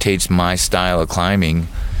dictates my style of climbing,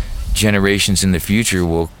 generations in the future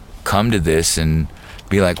will come to this and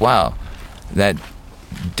be like, wow, that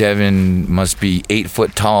Devin must be 8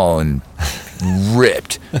 foot tall and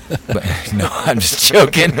ripped. But no, I'm just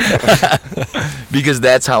joking. Because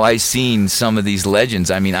that's how I seen some of these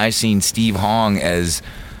legends. I mean, I seen Steve Hong as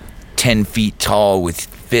 10 feet tall with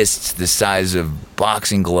fists the size of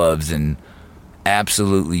boxing gloves and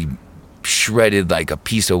absolutely shredded like a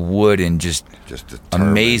piece of wood and just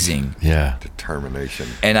amazing. Yeah. Determination.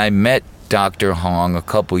 And I met Dr. Hong a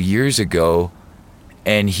couple years ago,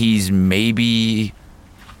 and he's maybe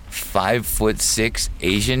 5'6"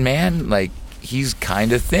 Asian man. Like, he's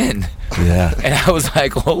kind of thin. Yeah. And I was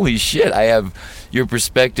like, holy shit, I have your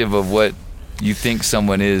perspective of what you think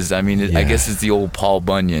someone is. I mean, I guess it's the old Paul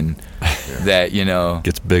Bunyan that,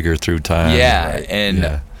 gets bigger through time. Yeah. Right.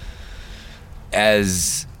 And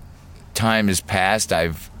as time has passed,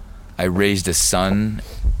 I raised a son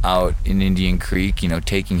out in Indian Creek,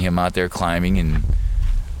 taking him out there climbing,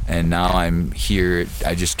 and now I'm here.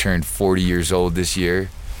 I just turned 40 years old this year,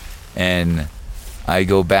 and I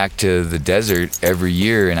go back to the desert every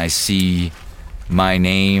year, and I see my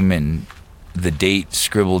name and the date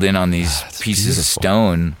scribbled in on these pieces of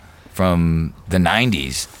stone from the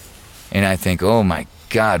 90s, and I think, oh my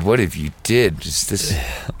God, what have you did? Just this.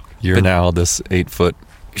 You're now this 8 foot.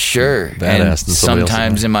 Sure. Badass, and and somebody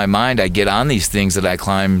sometimes else in my mind I get on these things that I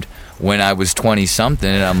climbed when I was 20 something,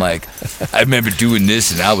 and I'm like, I remember doing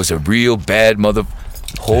this and I was a real bad mother.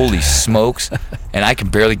 Holy smokes. And I can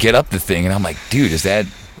barely get up the thing, and I'm like, dude, is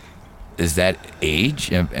that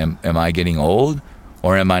age? Am I getting old,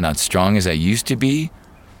 or am I not strong as I used to be?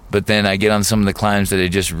 But then I get on some of the climbs that I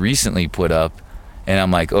just recently put up, and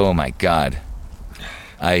I'm like, oh my God,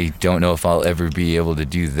 I don't know if I'll ever be able to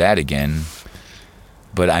do that again.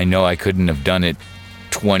 But I know I couldn't have done it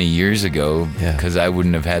 20 years ago because I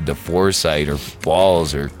wouldn't have had the foresight or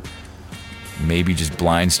balls or maybe just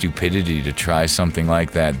blind stupidity to try something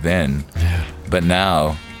like that then. Yeah. But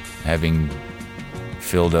now, having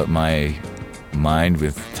filled up my mind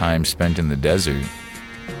with time spent in the desert,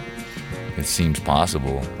 it seems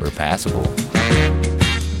possible or passable.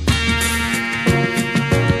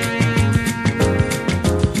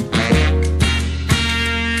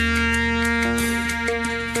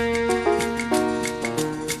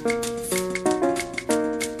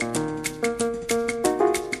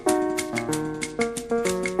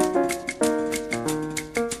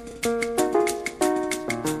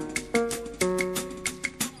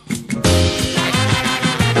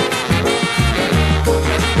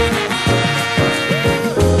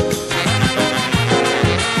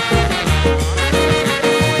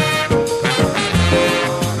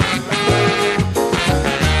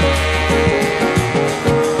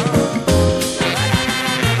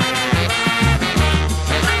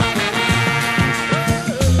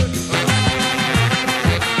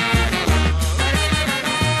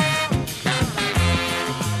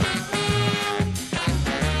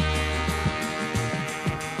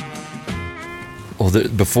 Well,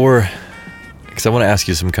 before, because I want to ask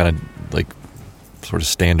you some kind of like sort of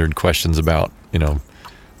standard questions about,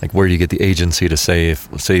 like where do you get the agency to say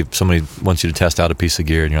if somebody wants you to test out a piece of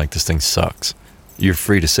gear and you're like, this thing sucks. You're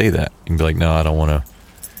free to say that. You can be like, no, I don't want to.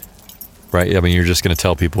 Right? I mean, you're just going to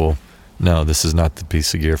tell people, no, this is not the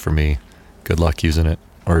piece of gear for me. Good luck using it.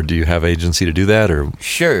 Or do you have agency to do that? Or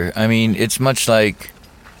Sure. I mean, it's much like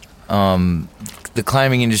the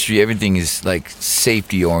climbing industry. Everything is like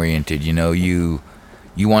safety oriented. You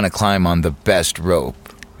want to climb on the best rope.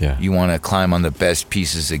 Yeah. You want to climb on the best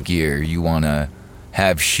pieces of gear. You want to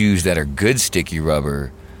have shoes that are good sticky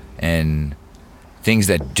rubber and things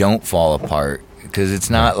that don't fall apart. Because it's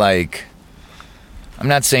not like, I'm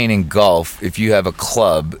not saying in golf, if you have a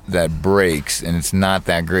club that breaks and it's not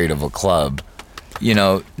that great of a club,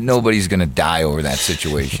 nobody's going to die over that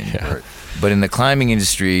situation. Yeah. But in the climbing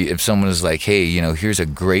industry, if someone is like, hey, here's a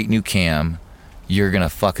great new cam, you're going to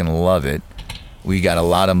fucking love it. We got a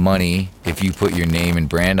lot of money if you put your name and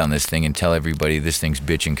brand on this thing and tell everybody this thing's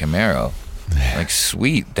bitchin' Camaro. Like,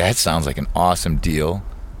 sweet, that sounds like an awesome deal.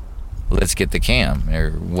 Let's get the cam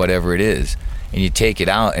or whatever it is. And you take it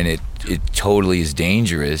out and it totally is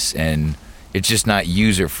dangerous and it's just not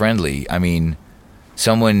user friendly. I mean,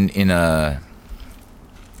 someone in a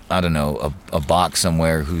box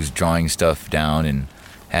somewhere who's drawing stuff down and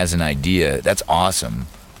has an idea, that's awesome.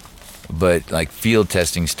 But like field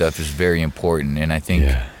testing stuff is very important, and I think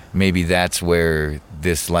maybe that's where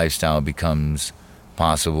this lifestyle becomes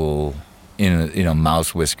possible in a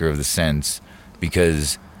mouse whisker of the sense,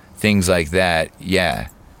 because things like that,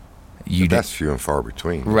 that's few and far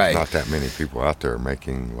between. Right. There's not that many people out there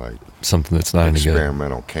making like something that's not any good.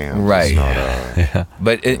 Experimental cam. Right. It's not,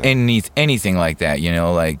 But anything like that,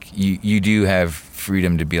 like you do have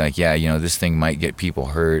freedom to be like, this thing might get people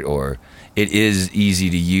hurt, or it is easy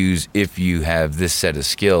to use if you have this set of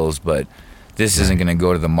skills, but this isn't going to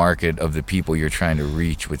go to the market of the people you're trying to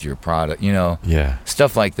reach with your product,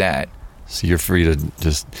 stuff like that. So you're free to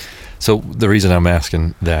just. So the reason I'm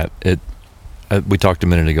asking that, we talked a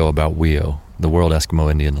minute ago about WEO, the World Eskimo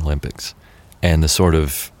Indian Olympics, and the sort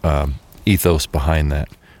of ethos behind that,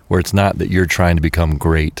 where it's not that you're trying to become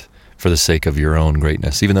great for the sake of your own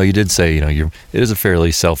greatness, even though you did say, it is a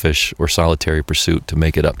fairly selfish or solitary pursuit to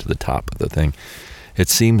make it up to the top of the thing. It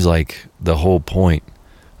seems like the whole point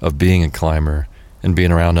of being a climber and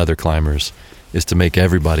being around other climbers is to make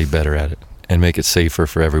everybody better at it and make it safer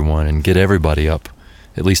for everyone and get everybody up,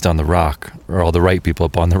 at least on the rock, or all the right people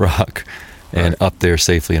up on the rock, and up there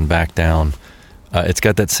safely and back down. It's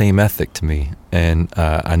got that same ethic to me. And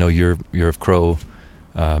I know you're of Crow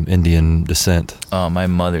Indian descent. My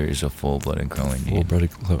mother is a full-blooded Crow Indian.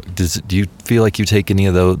 Full-blooded. Do you feel like you take any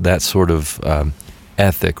of that sort of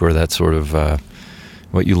ethic, or that sort of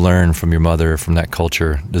what you learn from your mother, from that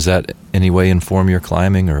culture? Does that any way inform your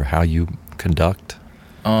climbing or how you conduct?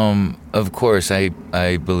 Of course, I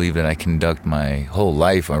believe that I conduct my whole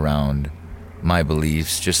life around my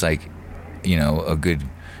beliefs, just like a good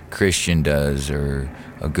Christian does, or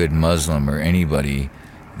a good Muslim, or anybody.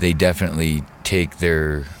 They definitely take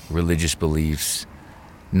their religious beliefs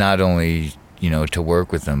not only to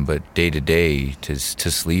work with them, but day to day, to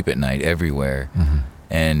sleep at night, everywhere. Mm-hmm.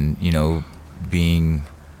 And being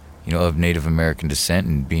of Native American descent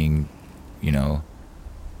and being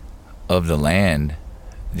of the land,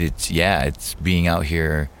 it's being out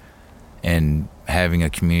here and having a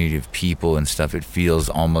community of people and stuff. It feels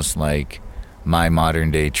almost like my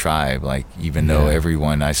modern day tribe, like even though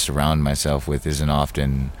everyone I surround myself with isn't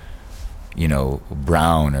often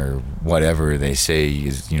brown or whatever they say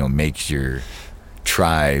is makes your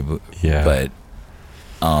tribe. But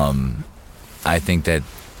I think that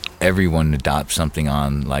everyone adopts something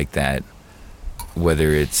on like that,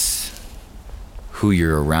 whether it's who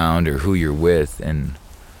you're around or who you're with. And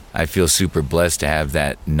I feel super blessed to have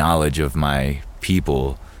that knowledge of my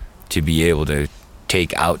people, to be able to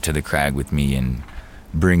take out to the crag with me and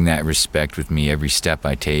bring that respect with me every step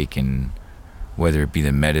I take. And whether it be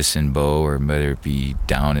the Medicine Bow, or whether it be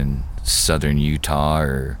down in southern Utah,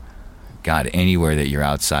 or God, anywhere that you're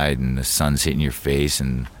outside and the sun's hitting your face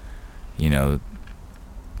and the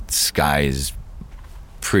sky is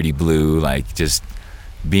pretty blue, like just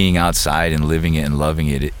being outside and living it and loving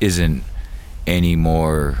it, it isn't any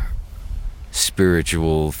more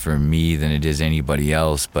spiritual for me than it is anybody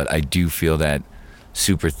else. But I do feel that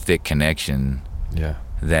super thick connection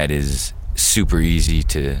that is super easy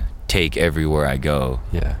to take everywhere I go,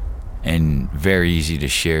 and very easy to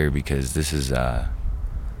share, because this is the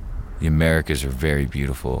Americas are very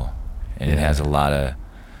beautiful, and it has a lot of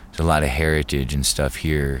heritage and stuff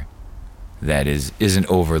here that isn't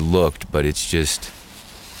overlooked, but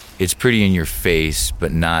it's pretty in your face,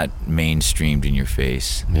 but not mainstreamed in your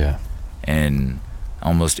face. Yeah. And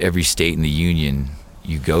almost every state in the union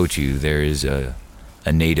you go to, there is a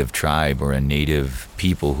native tribe or a native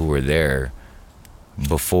people who were there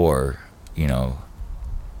before, you know.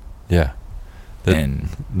 Yeah.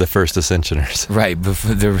 The first ascensioners. Right,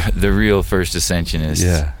 before the real first ascensionists.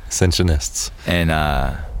 Yeah, ascensionists. And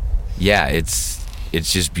yeah, it's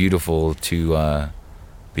just beautiful to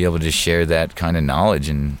be able to share that kind of knowledge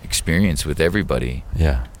and experience with everybody.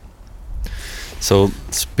 Yeah. So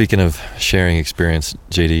speaking of sharing experience,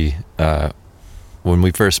 JD, when we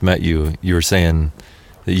first met you, you were saying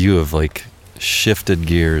that you have like shifted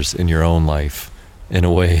gears in your own life in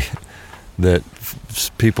a way that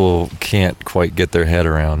people can't quite get their head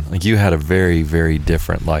around. Like you had a very, very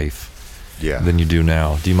different life than you do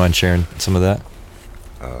now. Do you mind sharing some of that?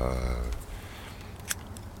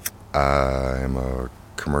 I am a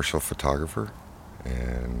commercial photographer,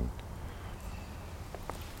 and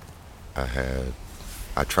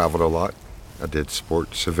I traveled a lot. I did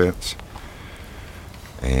sports events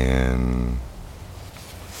and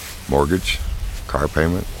mortgage, car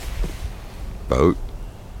payment, boat,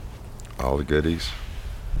 all the goodies.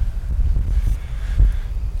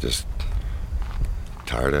 Just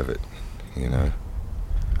tired of it, you know.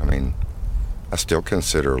 I mean, I still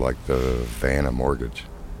consider like the van a mortgage,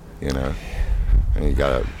 you know. And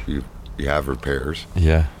you have repairs.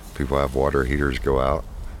 Yeah. People have water heaters go out.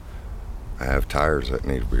 I have tires that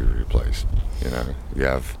need to be replaced. You know, you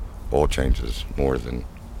have oil changes more than,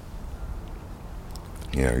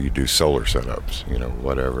 you know, you do solar setups, you know,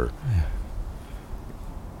 whatever. Yeah.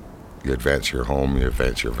 You advance your home, you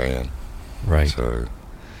advance your van. Right. So you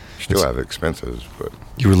still have expenses, but.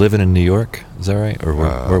 You were living in New York, is that right? Or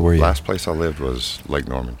where were you? Last place I lived was Lake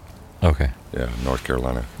Norman. Okay. Yeah, North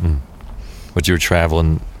Carolina. But you were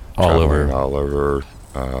traveling all over.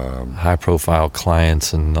 High profile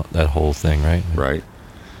clients and that whole thing, right? Right.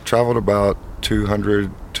 Traveled about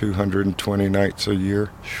 220 nights a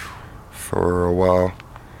year for a while.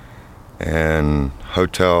 And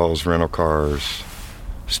hotels, rental cars,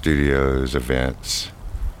 studios, events,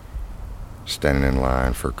 standing in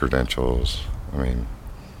line for credentials. I mean,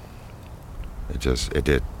 it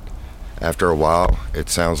did. After a while, it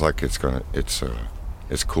sounds like it's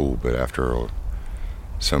cool, but after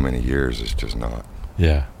so many years, it's just not.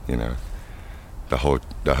 Yeah. You know, the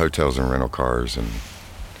hotels and rental cars and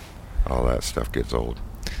all that stuff gets old.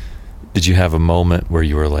 Did you have a moment where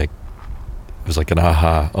you were like, it was like an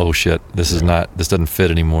aha, oh shit, this doesn't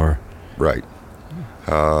fit anymore? Right.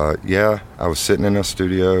 Yeah, I was sitting in a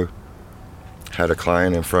studio, had a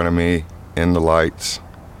client in front of me in the lights,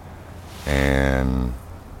 and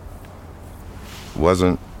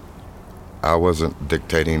I wasn't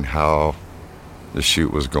dictating how the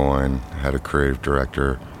shoot was going. Had a creative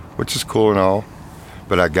director, which is cool and all,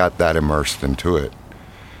 but I got that immersed into it.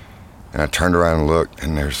 And I turned around and looked,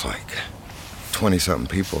 and there's like 20-something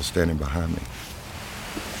people standing behind me.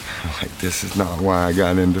 I'm like, this is not why I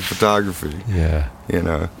got into photography. Yeah. You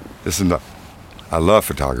know, this is not, I love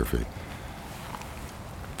photography,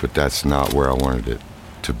 but that's not where I wanted it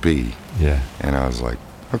to be. Yeah. And I was like,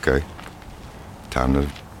 okay, time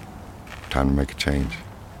to make a change.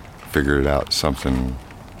 Figure it out, something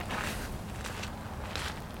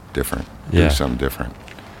different. Yeah. Do something different.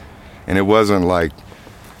 And it wasn't like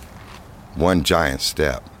one giant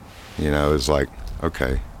step. You know, it was like,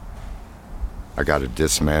 okay, I got to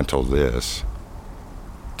dismantle this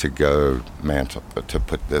to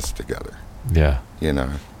put this together. Yeah. You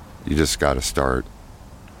know, you just got to start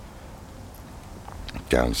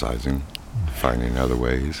downsizing, finding other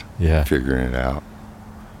ways, figuring it out.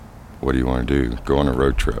 What do you want to do? Go on a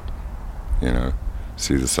road trip, you know,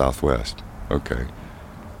 see the Southwest. Okay,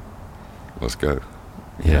 let's go.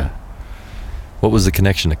 Yeah. What was the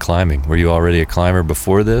connection to climbing? Were you already a climber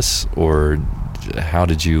before this, or how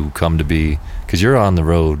did you come to be? Because you're on the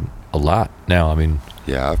road a lot now. I mean,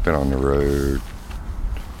 yeah, I've been on the road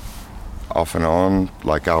off and on.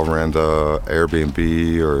 Like I'll rent a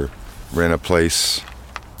Airbnb or rent a place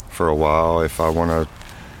for a while if I want to,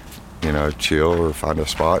 you know, chill or find a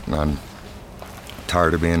spot, and I'm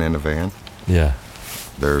tired of being in a van. Yeah.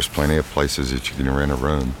 There's plenty of places that you can rent a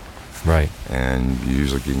room. Right. And you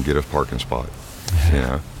usually can get a parking spot, you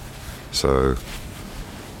know. So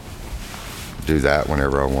do that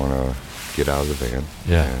whenever I want to get out of the van.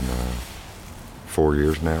 Yeah. And 4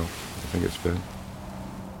 years now, I think it's been.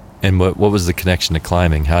 And what was the connection to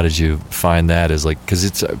climbing? How did you find that as like, because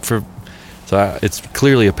it's it's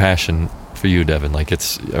clearly a passion for you, Devin. Like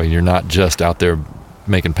you're not just out there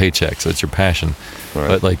making paychecks. It's your passion. Right.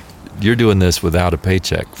 But like you're doing this without a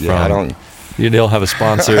paycheck. You don't have a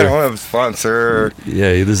sponsor. I don't have a sponsor.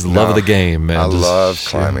 Yeah, this is the love of the game, man. I love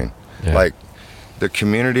climbing. Yeah. Like the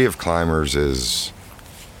community of climbers is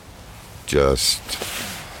just,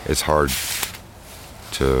 it's hard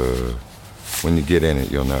to, when you get in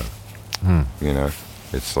it, you'll know. You know,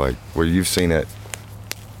 it's like, well, you've seen it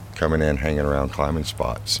coming in, hanging around climbing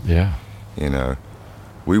spots. Yeah. You know,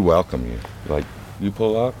 we welcome you. Like, you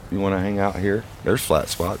pull up, you want to hang out here, there's flat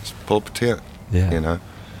spots, pull up a tent. Yeah. You know,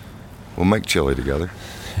 we'll make chili together.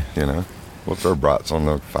 You know, we'll throw brats on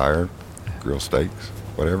the fire, grill steaks,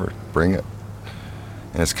 whatever, bring it.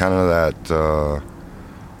 And it's kind of that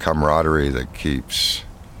camaraderie that keeps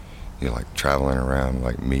you, like, traveling around,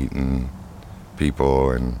 like meeting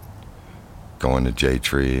people and going to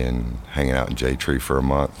J-Tree and hanging out in J-Tree for a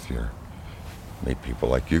month. You meet people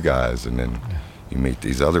like you guys, and then you meet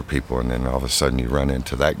these other people, and then all of a sudden you run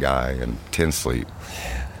into that guy in Tin Sleep,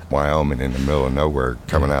 Wyoming, in the middle of nowhere,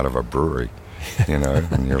 coming out of a brewery, you know,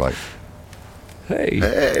 and you're like,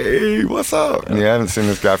 hey, what's up? And you haven't seen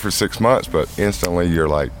this guy for 6 months, but instantly you're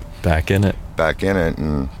like Back in it.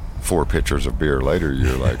 and 4 pitchers of beer later,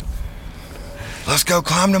 you're like, let's go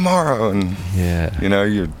climb tomorrow. And Yeah. you know,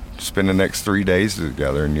 you spend the next 3 days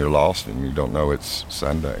together and you're lost and you don't know it's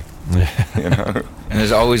Sunday. You know? And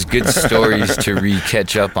there's always good stories to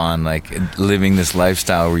catch up on, like living this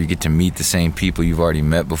lifestyle where you get to meet the same people you've already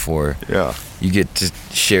met before. Yeah. You get to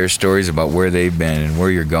share stories about where they've been and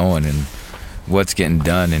where you're going and what's getting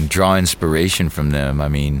done and draw inspiration from them. I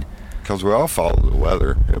mean, Because we all follow the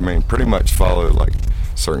weather. I mean, pretty much follow, like,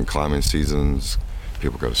 certain climbing seasons.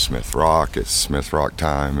 People go to Smith Rock. It's Smith Rock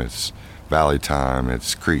time. It's Valley time.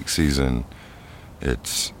 It's Creek season.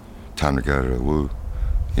 It's time to go to the Woo,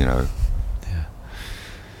 you know.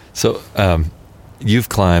 So, you've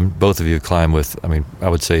climbed, both of you have climbed with, I mean, I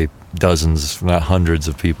would say dozens, if not hundreds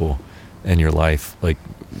of people in your life. Like,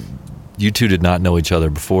 you two did not know each other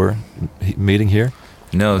before meeting here?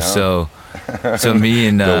 no. So me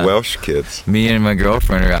and The Welsh kids. me and my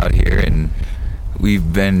girlfriend are out here, and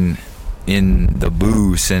we've been in the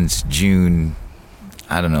Boo since June,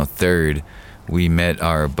 I don't know, 3rd. We met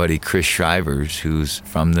our buddy Chris Shrivers, who's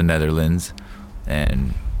from the Netherlands,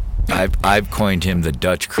 and I've coined him the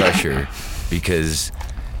Dutch Crusher because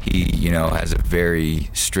he, you know, has a very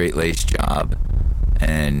straight-laced job,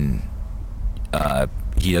 and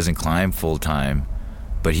he doesn't climb full-time,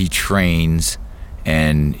 but he trains,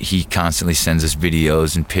 and he constantly sends us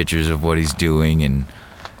videos and pictures of what he's doing, and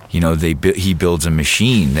you know, he builds a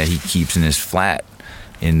machine that he keeps in his flat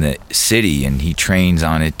in the city, and he trains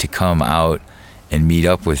on it to come out and meet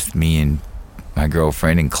up with me and my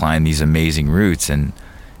girlfriend and climb these amazing routes. And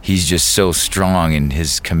he's just so strong, and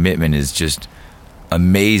his commitment is just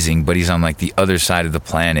amazing, but he's on like the other side of the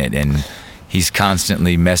planet, and he's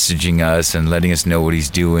constantly messaging us and letting us know what he's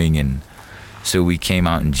doing. And so we came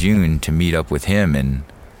out in June to meet up with him, and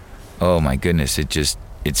oh my goodness,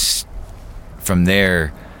 it's from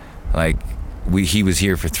there, like he was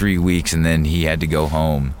here for 3 weeks, and then he had to go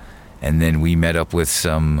home, and then we met up with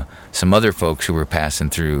some other folks who were passing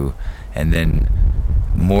through, and then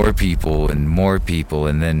more people,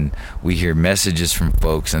 and then we hear messages from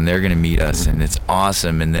folks, and they're gonna meet us, and it's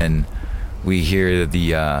awesome. And then we hear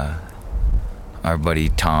our buddy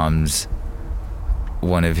Tom's,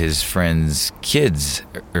 one of his friends' kids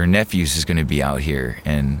or nephews is gonna be out here,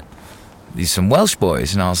 and some Welsh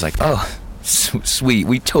boys, and I was like, oh, sweet,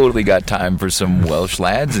 we totally got time for some Welsh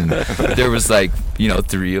lads. And there was like, you know,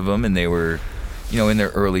 3 of them, and they were, you know, in their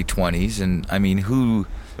early 20s. And I mean,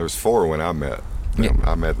 There was 4 when I met them. Yeah.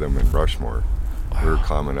 I met them in Rushmore. We were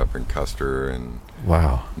climbing up in Custer and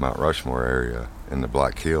Wow. Mount Rushmore area in the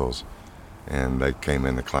Black Hills, and they came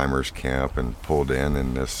in the climbers camp and pulled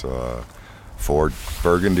in this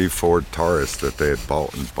Burgundy Ford Taurus that they had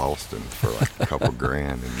bought in Boston for like a couple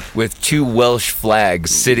grand, and with 2 Welsh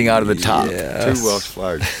flags sitting out of the top. 2 Welsh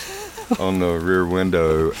flags on the rear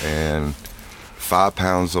window, and 5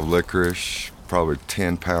 pounds of licorice, probably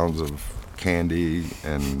 10 pounds of candy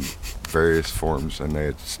and various forms, and they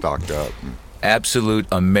had stocked up. Absolute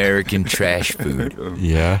American trash food.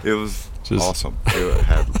 Yeah. It was Just- awesome.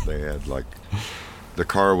 They had like, the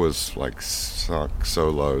car was like sunk so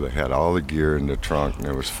low. They had all the gear in the trunk, and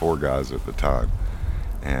there was 4 guys at the time,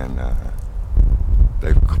 and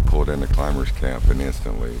they pulled in the climbers camp, and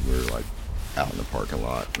instantly we were like out in the parking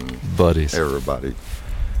lot, and Buddies. everybody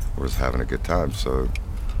was having a good time. So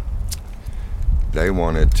they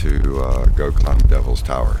wanted to go climb Devil's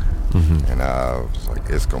Tower, and I was like,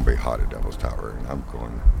 it's gonna be hot at Devil's Tower, and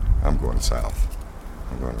I'm going south.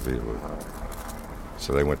 I'm going to Vita.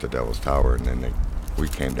 So they went to Devil's Tower, and then we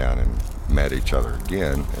came down and met each other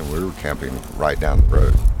again, and we were camping right down the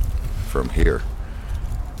road from here.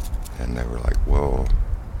 And they were like, well,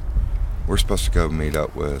 we're supposed to go meet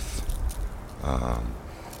up with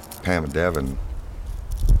Pam and Devin,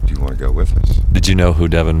 do you want to go with us? Did you know who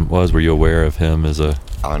Devin was? Were you aware of him as a...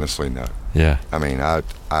 Honestly, no. Yeah. I mean,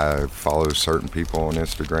 I follow certain people on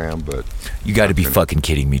Instagram, but... You got to be fucking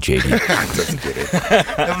kidding me, JD. I'm just kidding.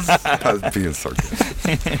 I was being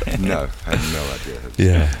sarcastic. No, I had no idea.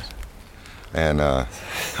 Yeah. And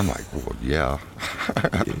I'm like, well, yeah.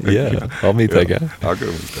 Yeah, I'll meet that guy. I'll go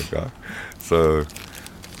meet that guy. So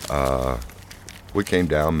we came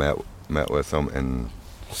down, met with them, and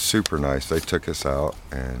super nice. They took us out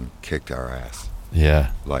and kicked our ass.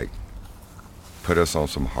 Yeah. Like, put us on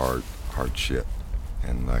some hard shit.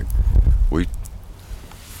 And like, we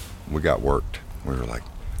got worked. We were like,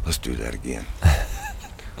 let's do that again.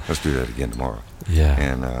 Let's do that again tomorrow. Yeah.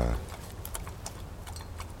 And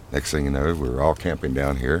next thing you know, we were all camping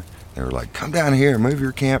down here. They were like, come down here, move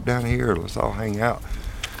your camp down here. Let's all hang out.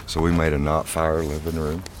 So we made a not fire living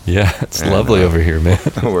room. Yeah, it's lovely over here, man.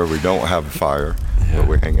 Where we don't have a fire, but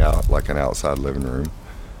we hang out like an outside living room.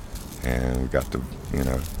 And we got the,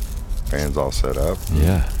 fans all set up.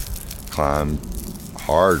 Yeah. Climbed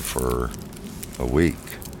hard for a week.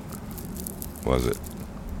 Was it?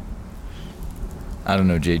 I don't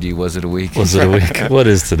know, JD. Was it a week? Was it a week? What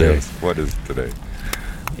is today? Yes. What is today?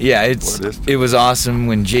 Yeah, it was awesome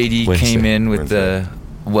when JD Wednesday. came in with the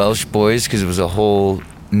Welsh boys, because it was a whole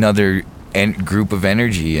another group of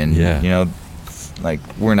energy, and like,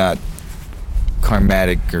 we're not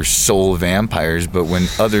karmatic or soul vampires, but when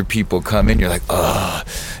other people come in, you're like,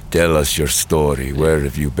 tell us your story, where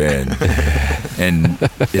have you been? And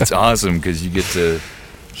it's awesome because you get to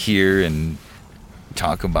hear and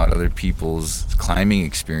talk about other people's climbing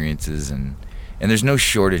experiences, and there's no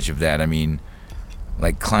shortage of that. I mean,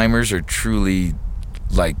 like, climbers are truly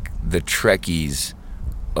like the Trekkies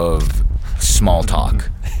of small talk.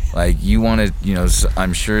 Like, you want to,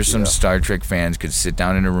 I'm sure some Star Trek fans could sit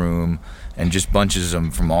down in a room and just bunches of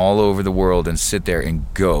them from all over the world and sit there and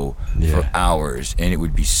go for hours, and it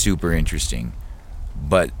would be super interesting.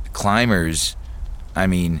 But climbers, I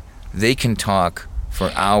mean, they can talk for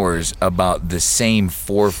hours about the same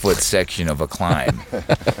 4-foot section of a climb.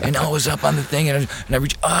 And I was up on the thing, and I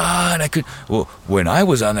reached, and I could, well, when I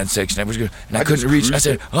was on that section, I was good, and I couldn't reach, I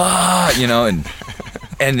said,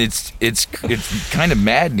 and it's kind of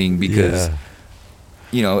maddening because,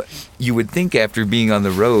 you would think after being on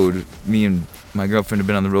the road, me and my girlfriend have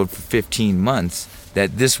been on the road for 15 months,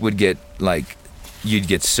 that this would get, like, you'd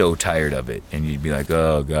get so tired of it, and you'd be like,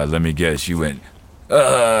 oh, God, let me guess, you went,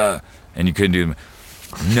 and you couldn't do it.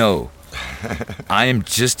 No. I am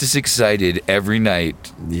just as excited every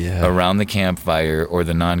night around the campfire or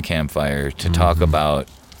the non-campfire to talk about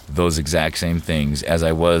those exact same things as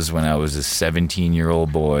I was when I was a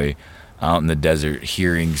 17-year-old boy out in the desert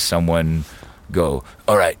hearing someone go,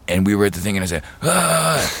 all right, and we were at the thing, and I said,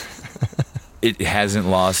 It hasn't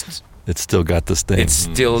lost. It's still got this thing. It's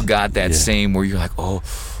still got that same where you're like,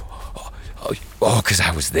 because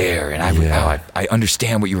I was there, and I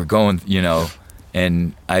understand what you were going,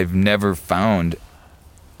 And I've never found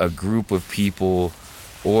a group of people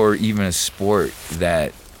or even a sport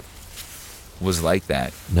that was like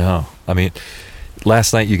that. No. I mean,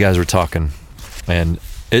 last night you guys were talking, and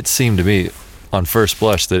it seemed to me on first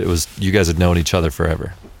blush that it was you guys had known each other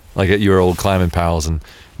forever. Like, you were old climbing pals and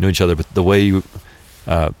knew each other. But the way you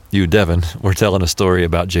and Devin were telling a story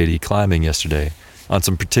about JD climbing yesterday on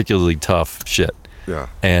some particularly tough shit. Yeah.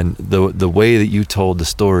 And the way that you told the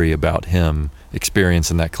story about him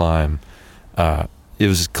experiencing that climb, it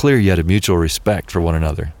was clear you had a mutual respect for one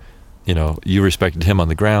another. You respected him on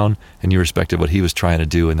the ground, and you respected what he was trying to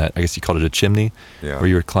do in that, I guess you called it a chimney, where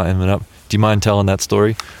you were climbing up. Do you mind telling that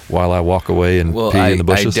story while I walk away and pee in the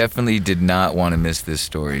bushes? I definitely did not want to miss this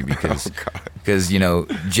story because,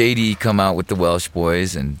 JD come out with the Welsh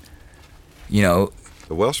boys, and, The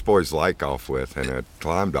Welsh boys like off with and had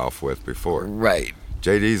climbed off with before. Right.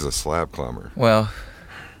 JD's a slab climber. Well,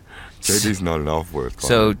 JD's not an off with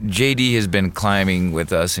climber. So JD has been climbing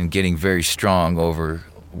with us and getting very strong over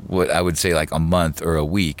what I would say like a month or a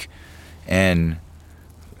week. And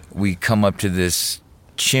we come up to this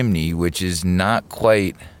chimney, which is not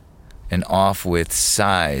quite an off with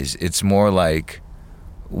size. It's more like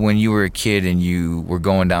when you were a kid and you were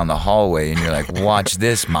going down the hallway and you're like, watch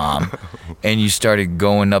this, Mom. And you started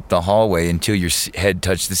going up the hallway until your head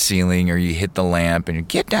touched the ceiling or you hit the lamp and you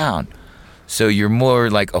get down. So you're more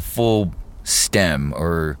like a full stem,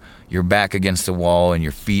 or you're back against the wall and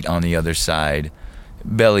your feet on the other side,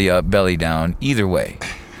 belly up, belly down, either way.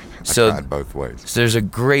 I tried both ways. So there's a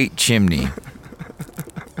great chimney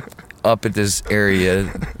up at this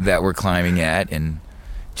area that we're climbing at, and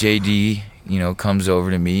JD, comes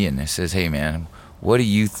over to me and says, hey man, what do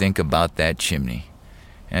you think about that chimney?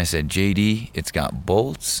 And I said, JD, it's got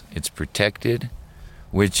bolts, it's protected,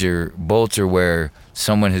 bolts are where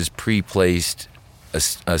someone has pre-placed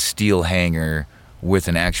a steel hanger with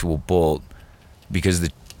an actual bolt because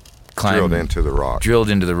the drilled into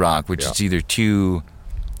the rock, which is either too,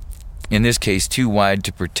 in this case, too wide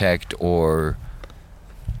to protect, or,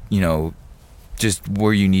 just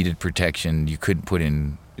where you needed protection, you couldn't put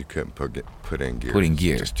in. You couldn't put in gear. Put in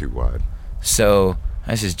gear. It's just too wide. So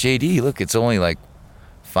I says, JD, look, it's only like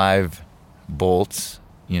 5 bolts.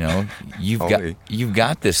 You've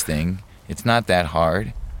got this thing. It's not that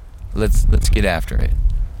hard. Let's get after it.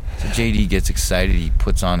 So JD gets excited. He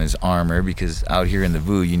puts on his armor because out here in the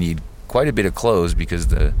VU you need quite a bit of clothes because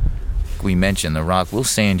we mentioned the rock will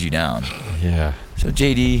sand you down. Yeah. So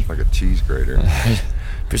JD, like a cheese grater,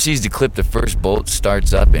 proceeds to clip the first bolt,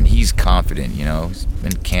 starts up, and he's confident. He's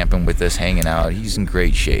been camping with us, hanging out. He's in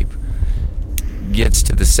great shape. Gets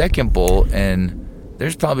to the second bolt, and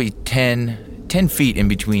there's probably 10 feet in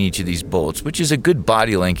between each of these bolts, which is a good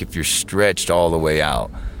body length if you're stretched all the way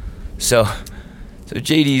out. So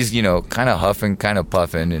JD's, kind of huffing, kind of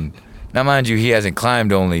puffing, and now mind you, he hasn't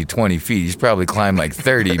climbed only 20 feet. He's probably climbed like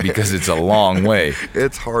 30 because it's a long way.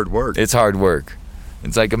 It's hard work. It's hard work.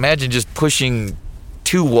 It's like, imagine just pushing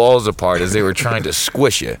 2 walls apart as they were trying to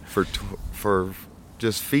squish you. For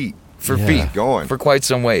just feet. Feet. Going. For quite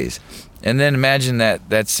some ways. And then imagine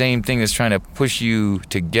that same thing that's trying to push you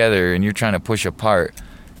together and you're trying to push apart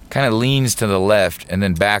kind of leans to the left and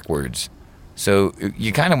then backwards. So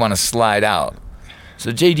you kind of want to slide out.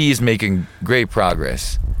 So JD is making great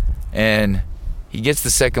progress. And he gets the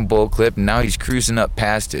second bolt clip, and now he's cruising up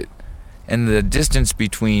past it. And the distance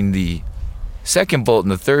between the second bolt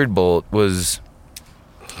and the third bolt was,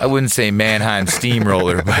 I wouldn't say Mannheim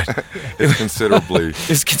steamroller, but it's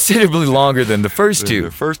considerably longer than the first two.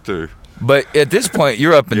 The first two. But at this point,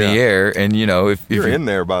 you're up in the air, and if you're in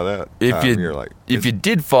there by that time, you're like, if you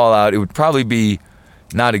did fall out, it would probably be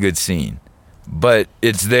not a good scene. But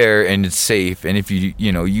it's there and it's safe, and if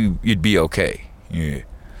you'd be okay. Yeah.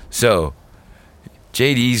 So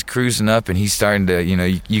JD's cruising up, and he's starting to,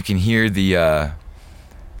 you can hear the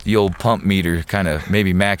old pump meter kind of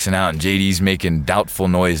maybe maxing out, and JD's making doubtful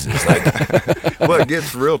noises. Like, well, it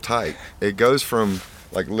gets real tight. It goes from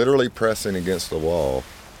like literally pressing against the wall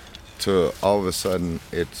to all of a sudden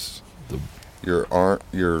it's your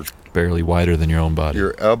barely wider than your own body.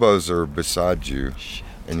 Your elbows are beside you,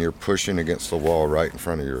 and you're pushing against the wall right in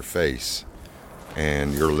front of your face,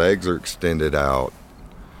 and your legs are extended out.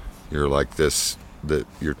 You're like this.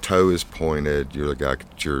 Your toe is pointed. You're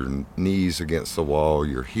got your knees against the wall,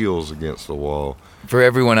 your heels against the wall. For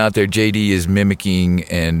everyone out there, JD is mimicking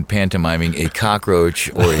and pantomiming a cockroach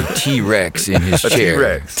or a T-Rex in his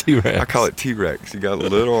chair. T-Rex. I call it T-Rex. You got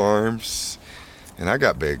little arms, and I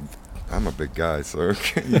got big. I'm a big guy, so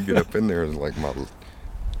you get up in there and like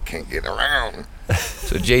can't get around.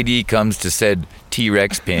 So JD comes to said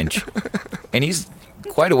T-Rex pinch, and he's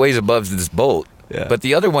quite a ways above this bolt. Yeah. But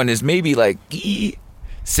the other one is maybe like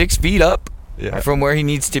 6 feet up from where he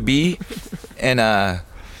needs to be. And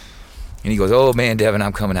he goes, "Oh man, Devin,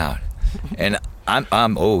 I'm coming out." And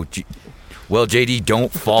well, JD,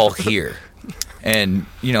 don't fall here. And,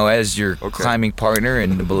 as your climbing partner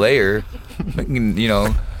and the belayer,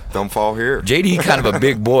 don't fall here. JD kind of a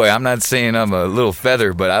big boy. I'm not saying I'm a little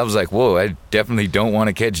feather, but I was like, whoa, I definitely don't want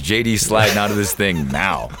to catch JD sliding out of this thing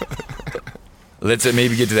now. Let's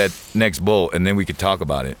maybe get to that next bolt, and then we could talk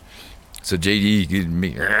about it. So JD gives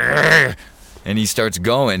me, and he starts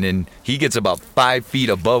going, and he gets about 5 feet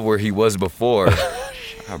above where he was before.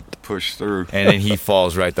 I push through. And then he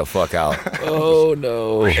falls right the fuck out. Oh,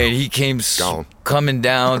 no. And he came coming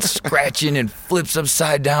down, scratching, and flips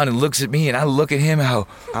upside down and looks at me, and I look at him how...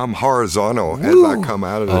 I'm horizontal as I come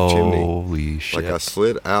out of the chimney. Holy shit. Like I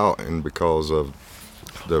slid out, and because of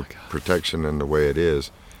the protection and the way it is,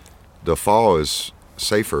 the fall is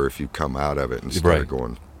safer if you come out of it instead of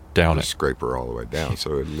going down the scraper all the way down.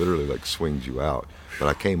 So it literally like swings you out. But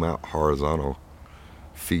I came out horizontal,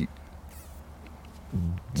 feet.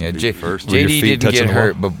 Yeah, JD didn't get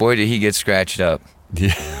hurt, but boy did he get scratched up.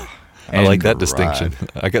 Yeah, I like that distinction.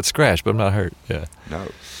 I got scratched, but I'm not hurt. Yeah. No.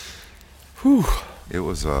 Whew. It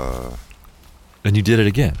was And you did it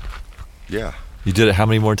again. Yeah. You did it how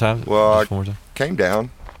many more times? Well, I came down.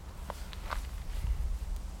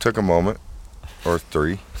 Took a moment or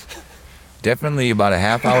 3. Definitely about a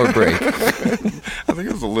half-hour break. I think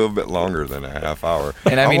it was a little bit longer than a half hour.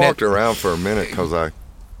 And I walked around for a minute because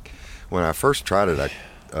when I first tried it,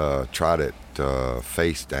 I tried it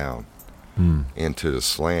face down into the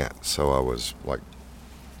slant, so I was like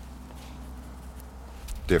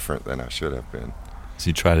different than I should have been. So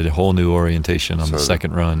you tried a whole new orientation on the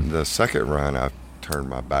second run. The second run, I turned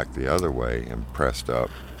my back the other way and pressed up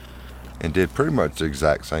and did pretty much the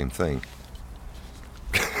exact same thing.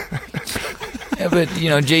 Yeah, but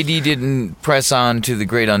JD didn't press on to the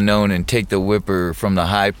great unknown and take the whipper from the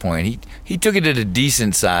high point. He took it at a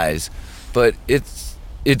decent size, but it's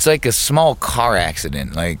like a small car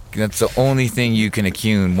accident. Like, that's the only thing you can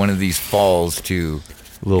accune one of these falls to.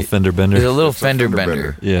 A little fender bender. It's a little fender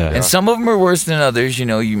bender. Yeah. And some of them are worse than others.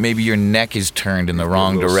 Maybe your neck is turned in the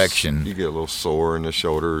wrong direction. You get a little sore in the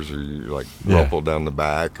shoulders, or you like rumple down the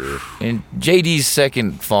back. And JD's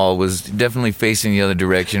second fall was definitely facing the other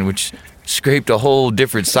direction, which scraped a whole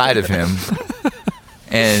different side of him.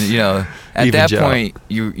 And at Even that job. point,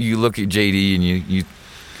 you look at JD and you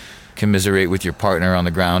commiserate with your partner on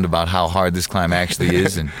the ground about how hard this climb actually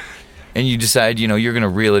is, and you decide you're going to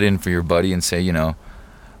reel it in for your buddy and say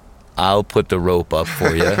I'll put the rope up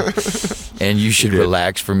for you, and you should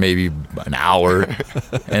relax for maybe an hour.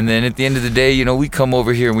 And then at the end of the day, we come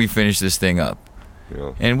over here and we finish this thing up.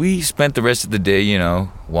 Yeah. And we spent the rest of the day,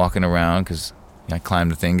 walking around, because I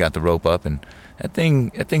climbed the thing, got the rope up, and that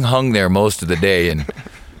thing hung there most of the day. And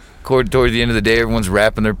toward the end of the day, everyone's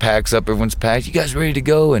wrapping their packs up. Everyone's packed. You guys ready to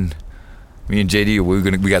go? And me and JD,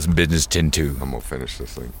 we got some business to tend to. I'm gonna finish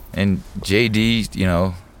this thing. And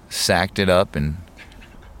JD, sacked it up and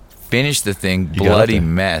finished the thing, bloody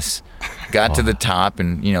mess. Got to the top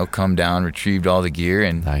and, come down, retrieved all the gear,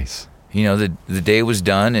 and Nice. The day was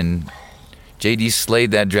done, and JD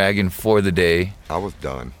slayed that dragon for the day. I was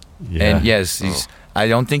done. Yeah. And yes, I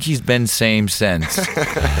don't think he's been same since.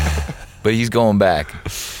 But he's going back.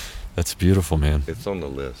 That's beautiful, man. It's on the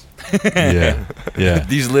list. Yeah. Yeah.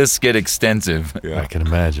 These lists get extensive. Yeah, I can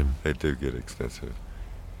imagine. they do get extensive.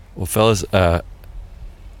 Well, fellas,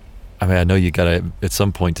 I know you got to, at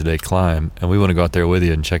some point today, climb, and we want to go out there with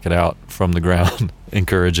you and check it out from the ground.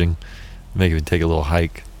 Encouraging. Maybe even take a little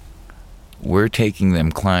hike. We're taking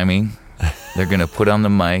them climbing. They're going to put on the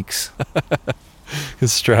mics.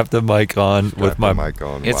 Strap the mic on with my mic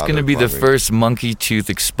on. It's while going to they're be the climbing. first monkey tooth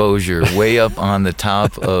exposure way up on the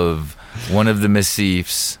top of one of the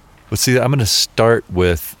massifs. Well, see, I'm going to start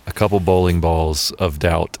with a couple bowling balls of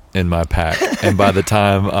doubt in my pack, and by the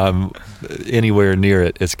time I'm anywhere near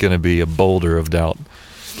it, it's going to be a boulder of doubt.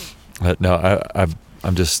 But no,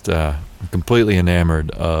 I'm just completely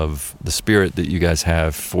enamored of the spirit that you guys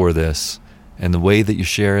have for this, and the way that you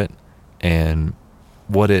share it, and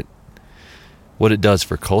what it does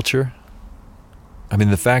for culture. I mean,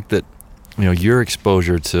 the fact that your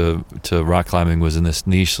exposure to rock climbing was in this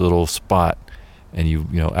niche little spot. And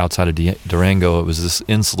outside of Durango, it was this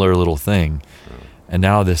insular little thing. And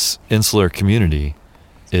now this insular community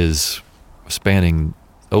is spanning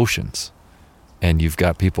oceans. And you've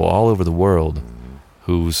got people all over the world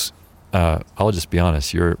whose, I'll just be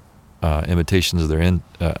honest, your imitations of their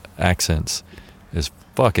accents is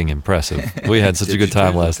fucking impressive. We had such a good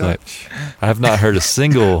time last night. I have not heard a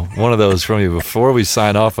single one of those from you. Before we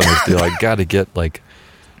sign off on this deal, I got to get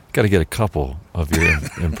a couple of your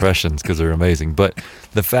impressions because they're amazing. But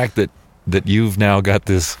the fact that you've now got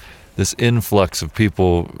this influx of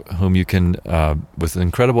people whom you can, with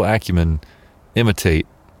incredible acumen, imitate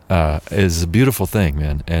is a beautiful thing,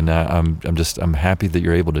 man. And I'm happy that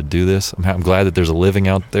you're able to do this. I'm glad that there's a living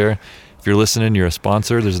out there. If you're listening, you're a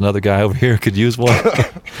sponsor. There's another guy over here who could use one.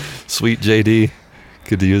 Sweet JD.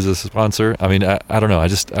 Could use a sponsor. I mean, I don't know.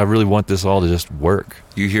 I really want this all to just work.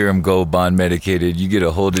 You hear him go bond medicated, you get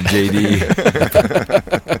a hold of JD.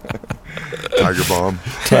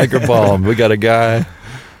 Tiger Bomb. We got a guy.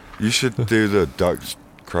 You should do the Dutch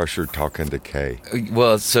Crusher talking to Kay.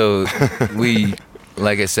 Well, so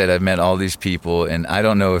like I said, I've met all these people, and I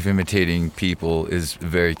don't know if imitating people is a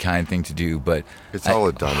very kind thing to do, but It's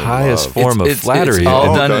all done in highest love. form of flattery. It's all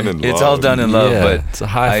All done, done in it's love. all done in love, Yeah, but it's a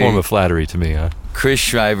high form of flattery to me. Huh? Chris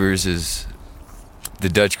Shrivers is the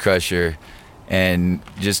Dutch Crusher, and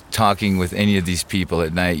just talking with any of these people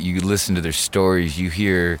at night, you listen to their stories, you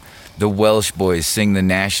hear the Welsh boys sing the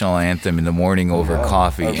national anthem in the morning over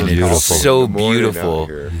coffee, That's and it's beautiful. so In the morning out beautiful.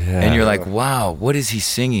 here. Yeah. And you're like, wow, what is he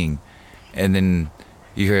singing? And then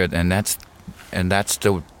you hear it, and that's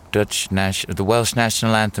the the Welsh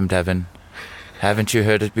national anthem, Devin. Haven't you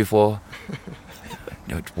heard it before?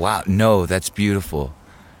 Wow, no, that's beautiful.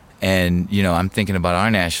 And, I'm thinking about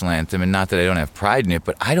our national anthem, and not that I don't have pride in it,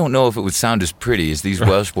 but I don't know if it would sound as pretty as these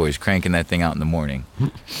Welsh boys cranking that thing out in the morning.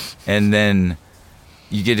 And then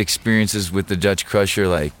you get experiences with the Dutch Crusher,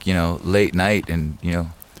 like, late night, and,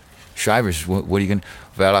 Shrivers, what are you going to...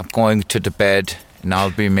 Well, I'm going to the bed, and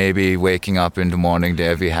I'll be maybe waking up in the morning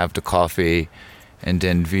there, we have the coffee, and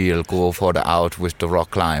then we'll go for the out with the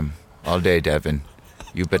rock climb all day, Devin.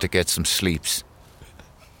 You better get some sleeps.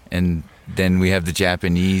 And then we have the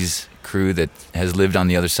Japanese crew that has lived on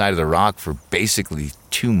the other side of the rock for basically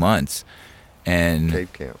 2 months. And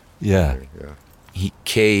Cave camp. Yeah. Yeah.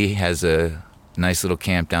 Kay has a nice little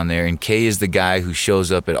camp down there, and Kay is the guy who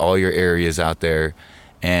shows up at all your areas out there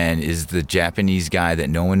and is the Japanese guy that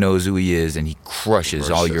no one knows who he is, and he crushes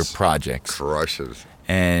all your projects. Crushes.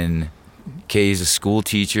 And Kay is a school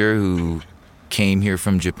teacher who came here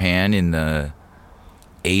from Japan in the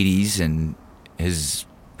 80s and has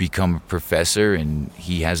become a professor, and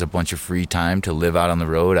he has a bunch of free time to live out on the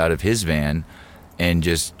road out of his van and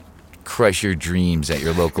just crush your dreams at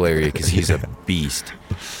your local area because he's a beast.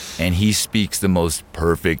 And he speaks the most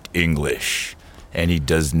perfect English, and he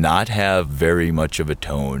does not have very much of a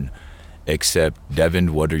tone, except,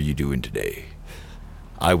 Devin, what are you doing today?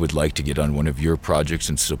 I would like to get on one of your projects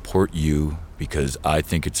and support you because I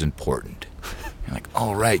think it's important. You're like,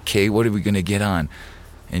 all right, Kay, what are we going to get on?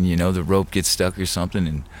 And, you know, the rope gets stuck or something,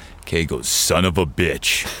 and Kay goes, son of a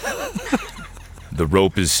bitch. The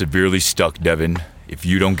rope is severely stuck, Devin. If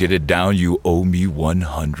you don't get it down, you owe me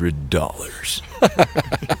 $100.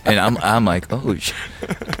 And I'm like, oh,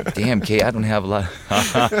 damn, Kay, I don't have a lot.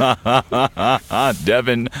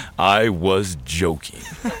 Devin, I was joking.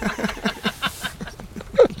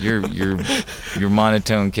 Your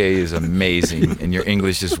monotone, Kay, is amazing, and your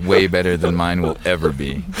English is way better than mine will ever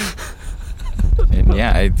be. And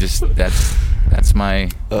yeah, that's my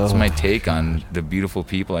take on the beautiful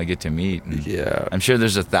people I get to meet. And Yeah. I'm sure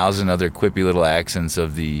there's 1,000 other quippy little accents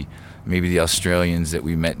of maybe the Australians that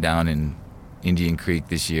we met down in Indian Creek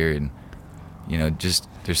this year, and you know, just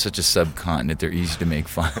they're such a subcontinent, they're easy to make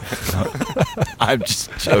fun of. I'm just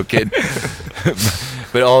joking.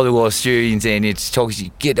 But all the Australians and it's talking,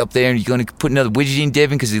 you get up there and you're gonna put another widget in,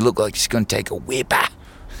 Devin, because he looked like he's gonna take a whip. I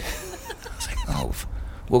was like, oh.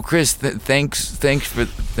 Well, Chris, thanks for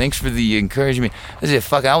the encouragement. I said,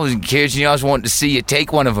 fuck, I was encouraging you. I was wanting to see you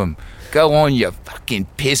take one of them. Go on, you fucking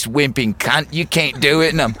piss wimping cunt. You can't do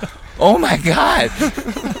it. And I'm, oh my God.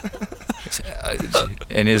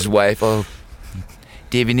 And his wife, oh,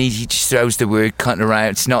 David, he just throws the word cunt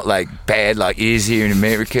around. It's not like bad like it is here in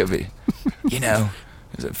America, but you know.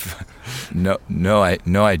 No, I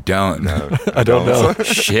don't. No, I don't know.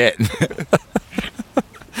 Shit.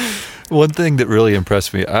 One thing that really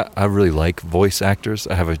impressed me, I really like voice actors.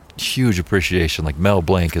 I have a huge appreciation. Like Mel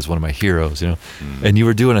Blanc is one of my heroes, you know. And you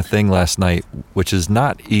were doing a thing last night, which is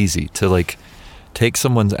not easy, to like take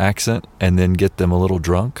someone's accent and then get them a little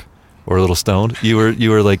drunk or a little stoned. You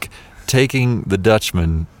were like taking the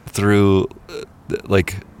Dutchman through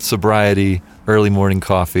like sobriety, early morning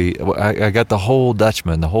coffee. I got the whole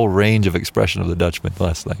Dutchman, the whole range of expression of the Dutchman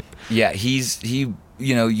last night. Yeah, he.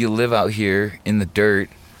 You know, you live out here in the dirt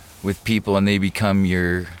with people and they become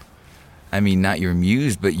not your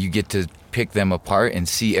muse, but you get to pick them apart and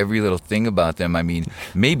see every little thing about them. I mean,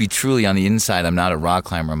 maybe truly on the inside I'm not a rock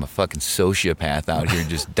climber, I'm a fucking sociopath out here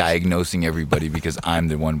just diagnosing everybody because I'm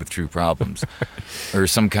the one with true problems. Or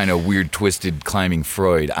some kind of weird twisted climbing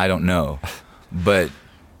Freud, I don't know. But,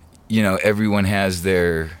 you know, everyone has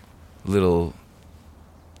their little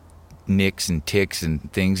nicks and ticks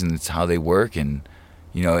and things, and it's how they work. And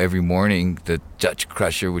you know, every morning the Dutch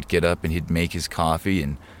crusher would get up and he'd make his coffee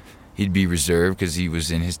and he'd be reserved because he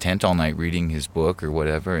was in his tent all night reading his book or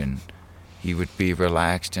whatever, and he would be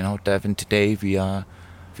relaxed. You know, Devin, today we are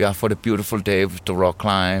for the beautiful day of the rock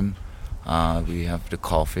climb. We have the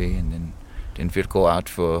coffee, and then we'll go out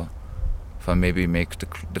for maybe make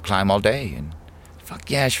the climb all day. And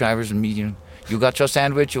fuck yeah, Shrivers and me, you got your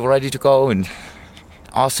sandwich, you're ready to go, and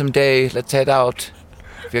awesome day, let's head out.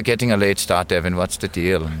 If you're getting a late start, Devin, what's the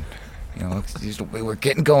deal? And you know, we're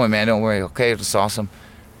getting going, man. Don't worry. Okay, it's awesome.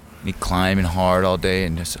 Me climbing hard all day,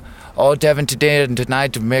 and just, oh, Devin, today and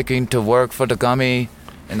tonight making to work for the gummy,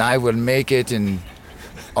 and I will make it. And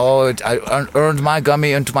oh, I earned my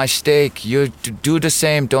gummy into my steak. You do the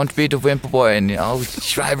same. Don't be the whimper boy. And oh,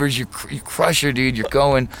 Shrivers, you crusher, dude. You're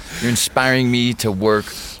going. You're inspiring me to work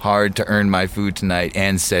hard to earn my food tonight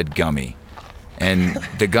and said gummy. And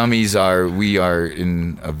the gummies we are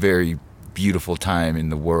in a very beautiful time in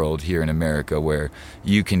the world here in America where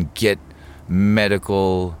you can get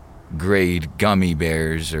medical grade gummy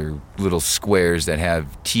bears or little squares that have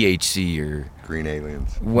THC or green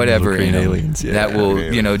aliens, whatever. Green aliens, yeah. That will,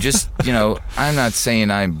 I'm not saying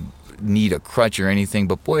I need a crutch or anything,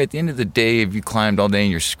 but boy, at the end of the day, if you climbed all day and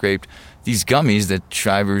you're scraped, these gummies that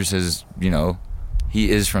Shrivers has, he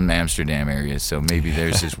is from the Amsterdam area, so maybe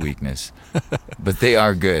there's his weakness. But they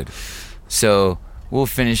are good. So we'll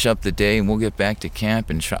finish up the day and we'll get back to camp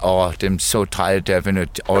and try. Oh, I'm so tired, Devin,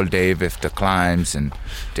 all day with the climbs, and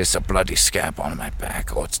there's a bloody scab on my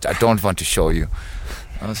back. Oh, I don't want to show you.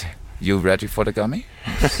 I was like, you ready for the gummy?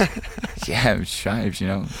 Yeah, Shives,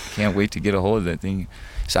 can't wait to get a hold of that thing.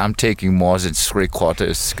 So I'm taking more than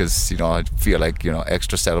 3/4 because, I feel like,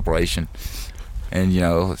 extra celebration. And,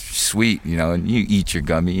 sweet, and you eat your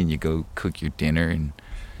gummy and you go cook your dinner and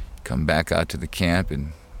come back out to the camp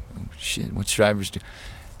and, oh, shit, what drivers do?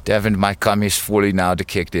 Devin, my gummy's fully now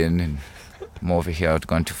kicked in, and I'm over here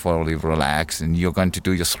going to fully relax, and you're going to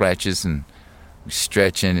do your stretches and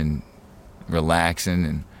stretching and relaxing.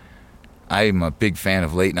 And I'm a big fan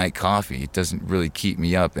of late night coffee. It doesn't really keep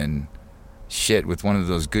me up, and shit, with one of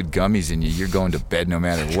those good gummies in you, you're going to bed no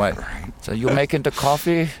matter what. So you're making the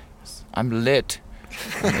coffee? I'm lit.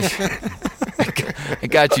 I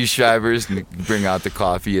got you, Shivers, and bring out the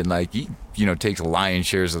coffee, and he, takes a lion's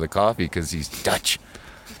shares of the coffee because he's Dutch.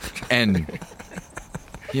 And,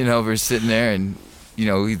 we're sitting there, and,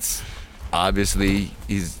 he's obviously,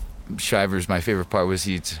 Shivers, my favorite part was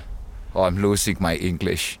I'm losing my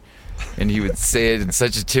English. And he would say it in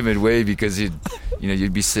such a timid way because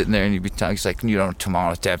you'd be sitting there and you'd be talking. He's like,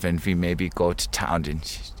 tomorrow, Devin, we maybe go to town and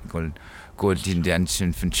go to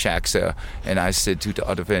dancing from Shaxa. And I said to the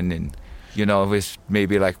other one, and it's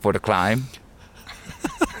maybe for the climb.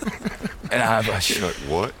 And I was like,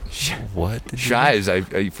 what? What? Shives, I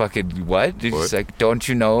fucking what? It's like, don't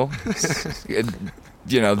you know?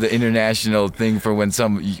 The international thing for when I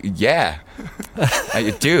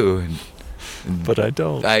do. But I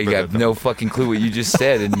don't. I got no fucking clue what you just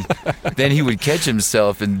said. And then he would catch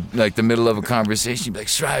himself in the middle of a conversation. He'd be like,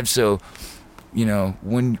 Strive, so,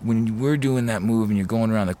 when you were doing that move and you're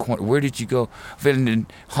going around the corner, where did you go? Then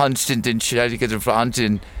Huntston and shit, I had to get in front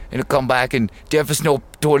and come back and there was no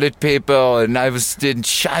toilet paper and I was in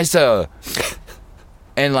Scheiße.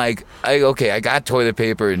 And I got toilet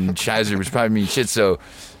paper and Scheiße, which probably means shit, so...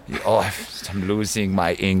 I'm losing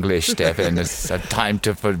my English, Devin. It's time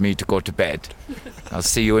for me to go to bed. I'll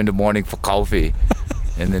see you in the morning for coffee.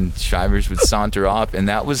 And then Shivers would saunter off, and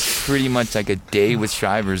that was pretty much like a day with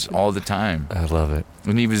Shivers all the time. I love it.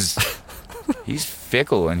 And he's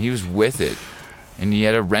fickle, and he was with it. And he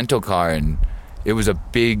had a rental car, and it was a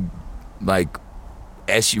big, red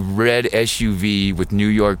SUV with New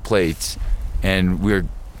York plates. And we're,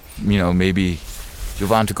 maybe... You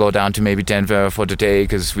want to go down to maybe Denver for the day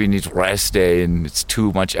because we need rest day and it's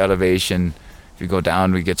too much elevation. If you go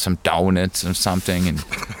down, we get some donuts or something, and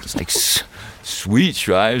it's sweet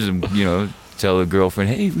drives, and tell the girlfriend,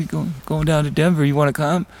 hey, we going down to Denver. You want to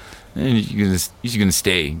come? And you're gonna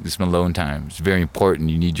stay. This is alone time. It's very important.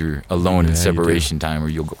 You need your alone and separation time, or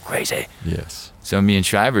you'll go crazy. Yes. So me and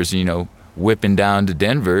Shivers, whipping down to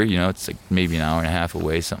Denver. It's maybe an hour and a half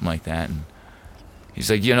away, something like that. And he's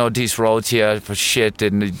like, these roads here for shit,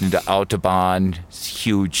 and the Autobahn is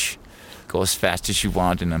huge. Go as fast as you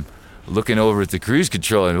want. And I'm looking over at the cruise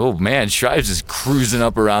control, and oh man, Shrives is cruising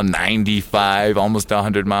up around 95, almost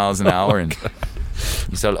 100 miles an hour. And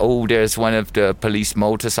he's like, there's one of the police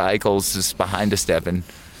motorcycles is behind us, Devin.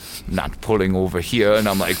 Not pulling over here. And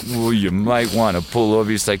I'm like, well, you might want to pull over.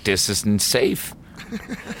 He's like, this isn't safe.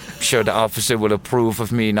 Sure, the officer will approve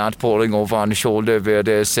of me not pulling over on the shoulder where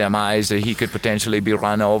there's semis that he could potentially be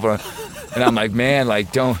run over. And I'm like, man,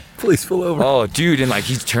 don't. Please pull over. Oh, dude. And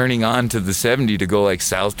he's turning on to the 70 to go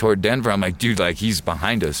south toward Denver. I'm like, dude, he's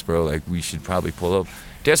behind us, bro. We should probably pull up.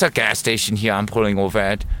 There's a gas station here I'm pulling over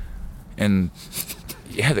at. And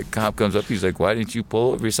yeah, the cop comes up. He's like, why didn't you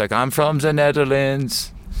pull over? He's like, I'm from the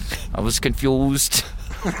Netherlands. I was confused.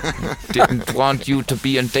 Didn't want you to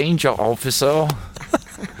be in danger, officer.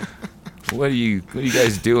 What are you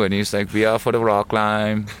guys doing? He's like, we are for the rock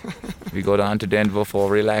climb. We go down to Denver for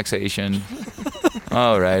relaxation.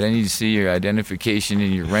 All right, I need to see your identification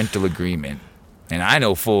and your rental agreement. And I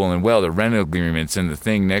know full and well the rental agreement's in the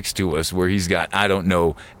thing next to us where he's got,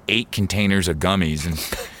 8 containers of gummies. And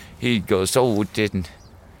he goes,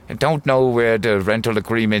 I don't know where the rental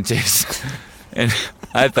agreement is. And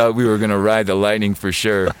I thought we were going to ride the lightning for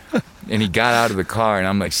sure. And he got out of the car, and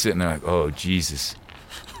I'm sitting there oh, Jesus.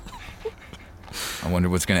 I wonder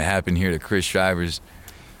what's going to happen here to Chris Shivers.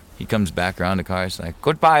 He comes back around the car. He's like,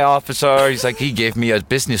 goodbye, officer. He's like, he gave me a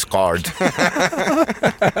business card.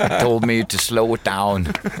 Told me to slow it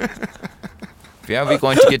down. Yeah, we're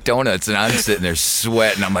going to get donuts. And I'm sitting there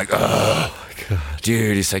sweating. I'm like, oh, my God.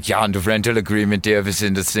 Dude, he's like, yeah, and the rental agreement there was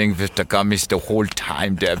in the thing with the gummies the whole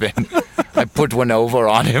time, Devin. I put one over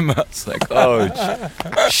on him. I was like, oh,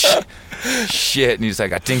 shit. And he's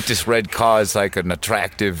like, I think this red car is an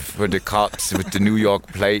attractive for the cops with the New York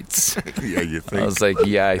plates. Yeah, you think? I was like,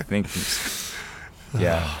 yeah, I think.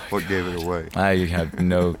 Yeah. What gave it away? I have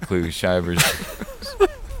no clue. Shivers.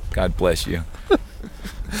 God bless you.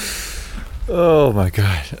 Oh my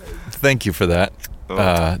God! Thank you for that.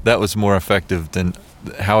 That was more effective than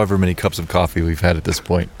however many cups of coffee we've had at this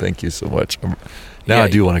point. Thank you so much. Now I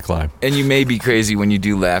do want to climb. And you may be crazy when you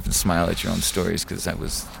do laugh and smile at your own stories, because that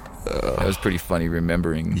was pretty funny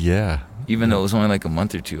remembering. Yeah. Even though it was only like a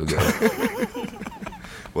month or two ago.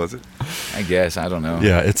 Was it? I guess. I don't know.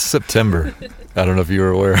 Yeah, it's September. I don't know if you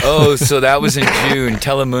were aware. Oh, so that was in June.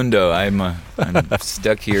 Telemundo. I'm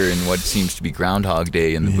stuck here in what seems to be Groundhog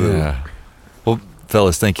Day in the booth. Yeah. Well,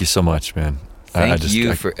 fellas, thank you so much, man. Thank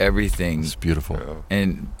you for everything. It's beautiful. Yeah.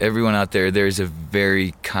 And everyone out there's a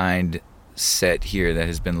very kind set here that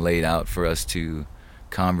has been laid out for us to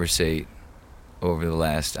conversate over the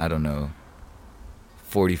last,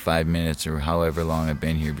 45 minutes or however long I've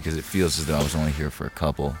been here, because it feels as though I was only here for a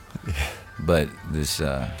couple. Yeah. But this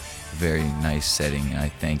very nice setting, and I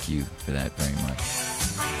thank you for that very much.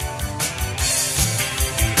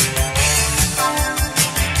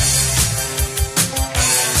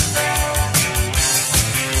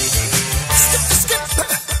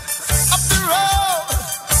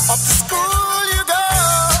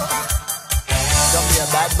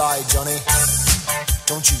 Bad boy, Johnny.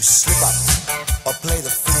 Don't you slip up or play the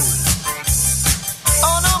fool.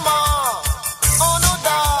 Oh no more, oh no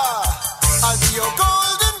da, I'll be your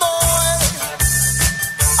golden boy.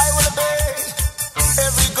 I will obey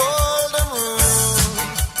every golden rule.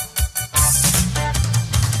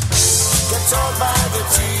 Get told by the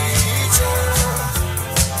teacher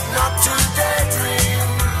not to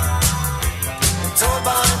daydream. Told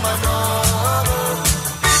by my mother.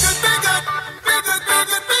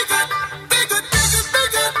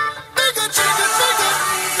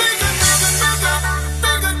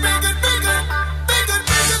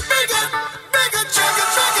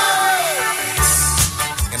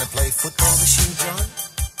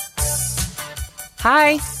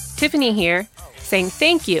 Hi, Tiffany here, saying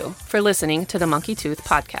thank you for listening to the Monkey Tooth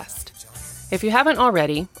podcast. If you haven't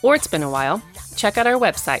already, or it's been a while, check out our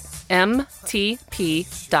website, mtp.dog.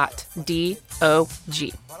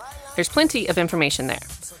 There's plenty of information there.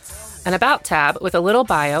 An About tab with a little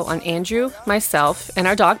bio on Andrew, myself, and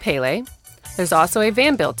our dog Pele. There's also a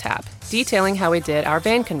van build tab detailing how we did our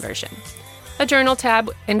van conversion. A journal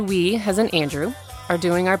tab, and we, as in Andrew, are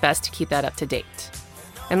doing our best to keep that up to date.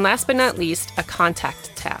 And last but not least, a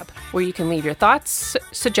contact tab where you can leave your thoughts,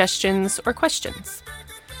 suggestions, or questions.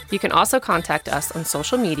 You can also contact us on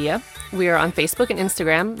social media. We are on Facebook and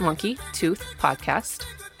Instagram, Monkey Tooth Podcast.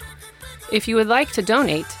 If you would like to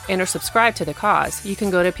donate and or subscribe to the cause, you can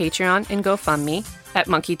go to Patreon and GoFundMe at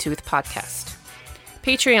Monkey Tooth Podcast.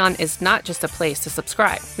 Patreon is not just a place to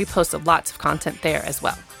subscribe. We post lots of content there as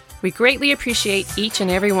well. We greatly appreciate each and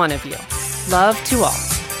every one of you. Love to all.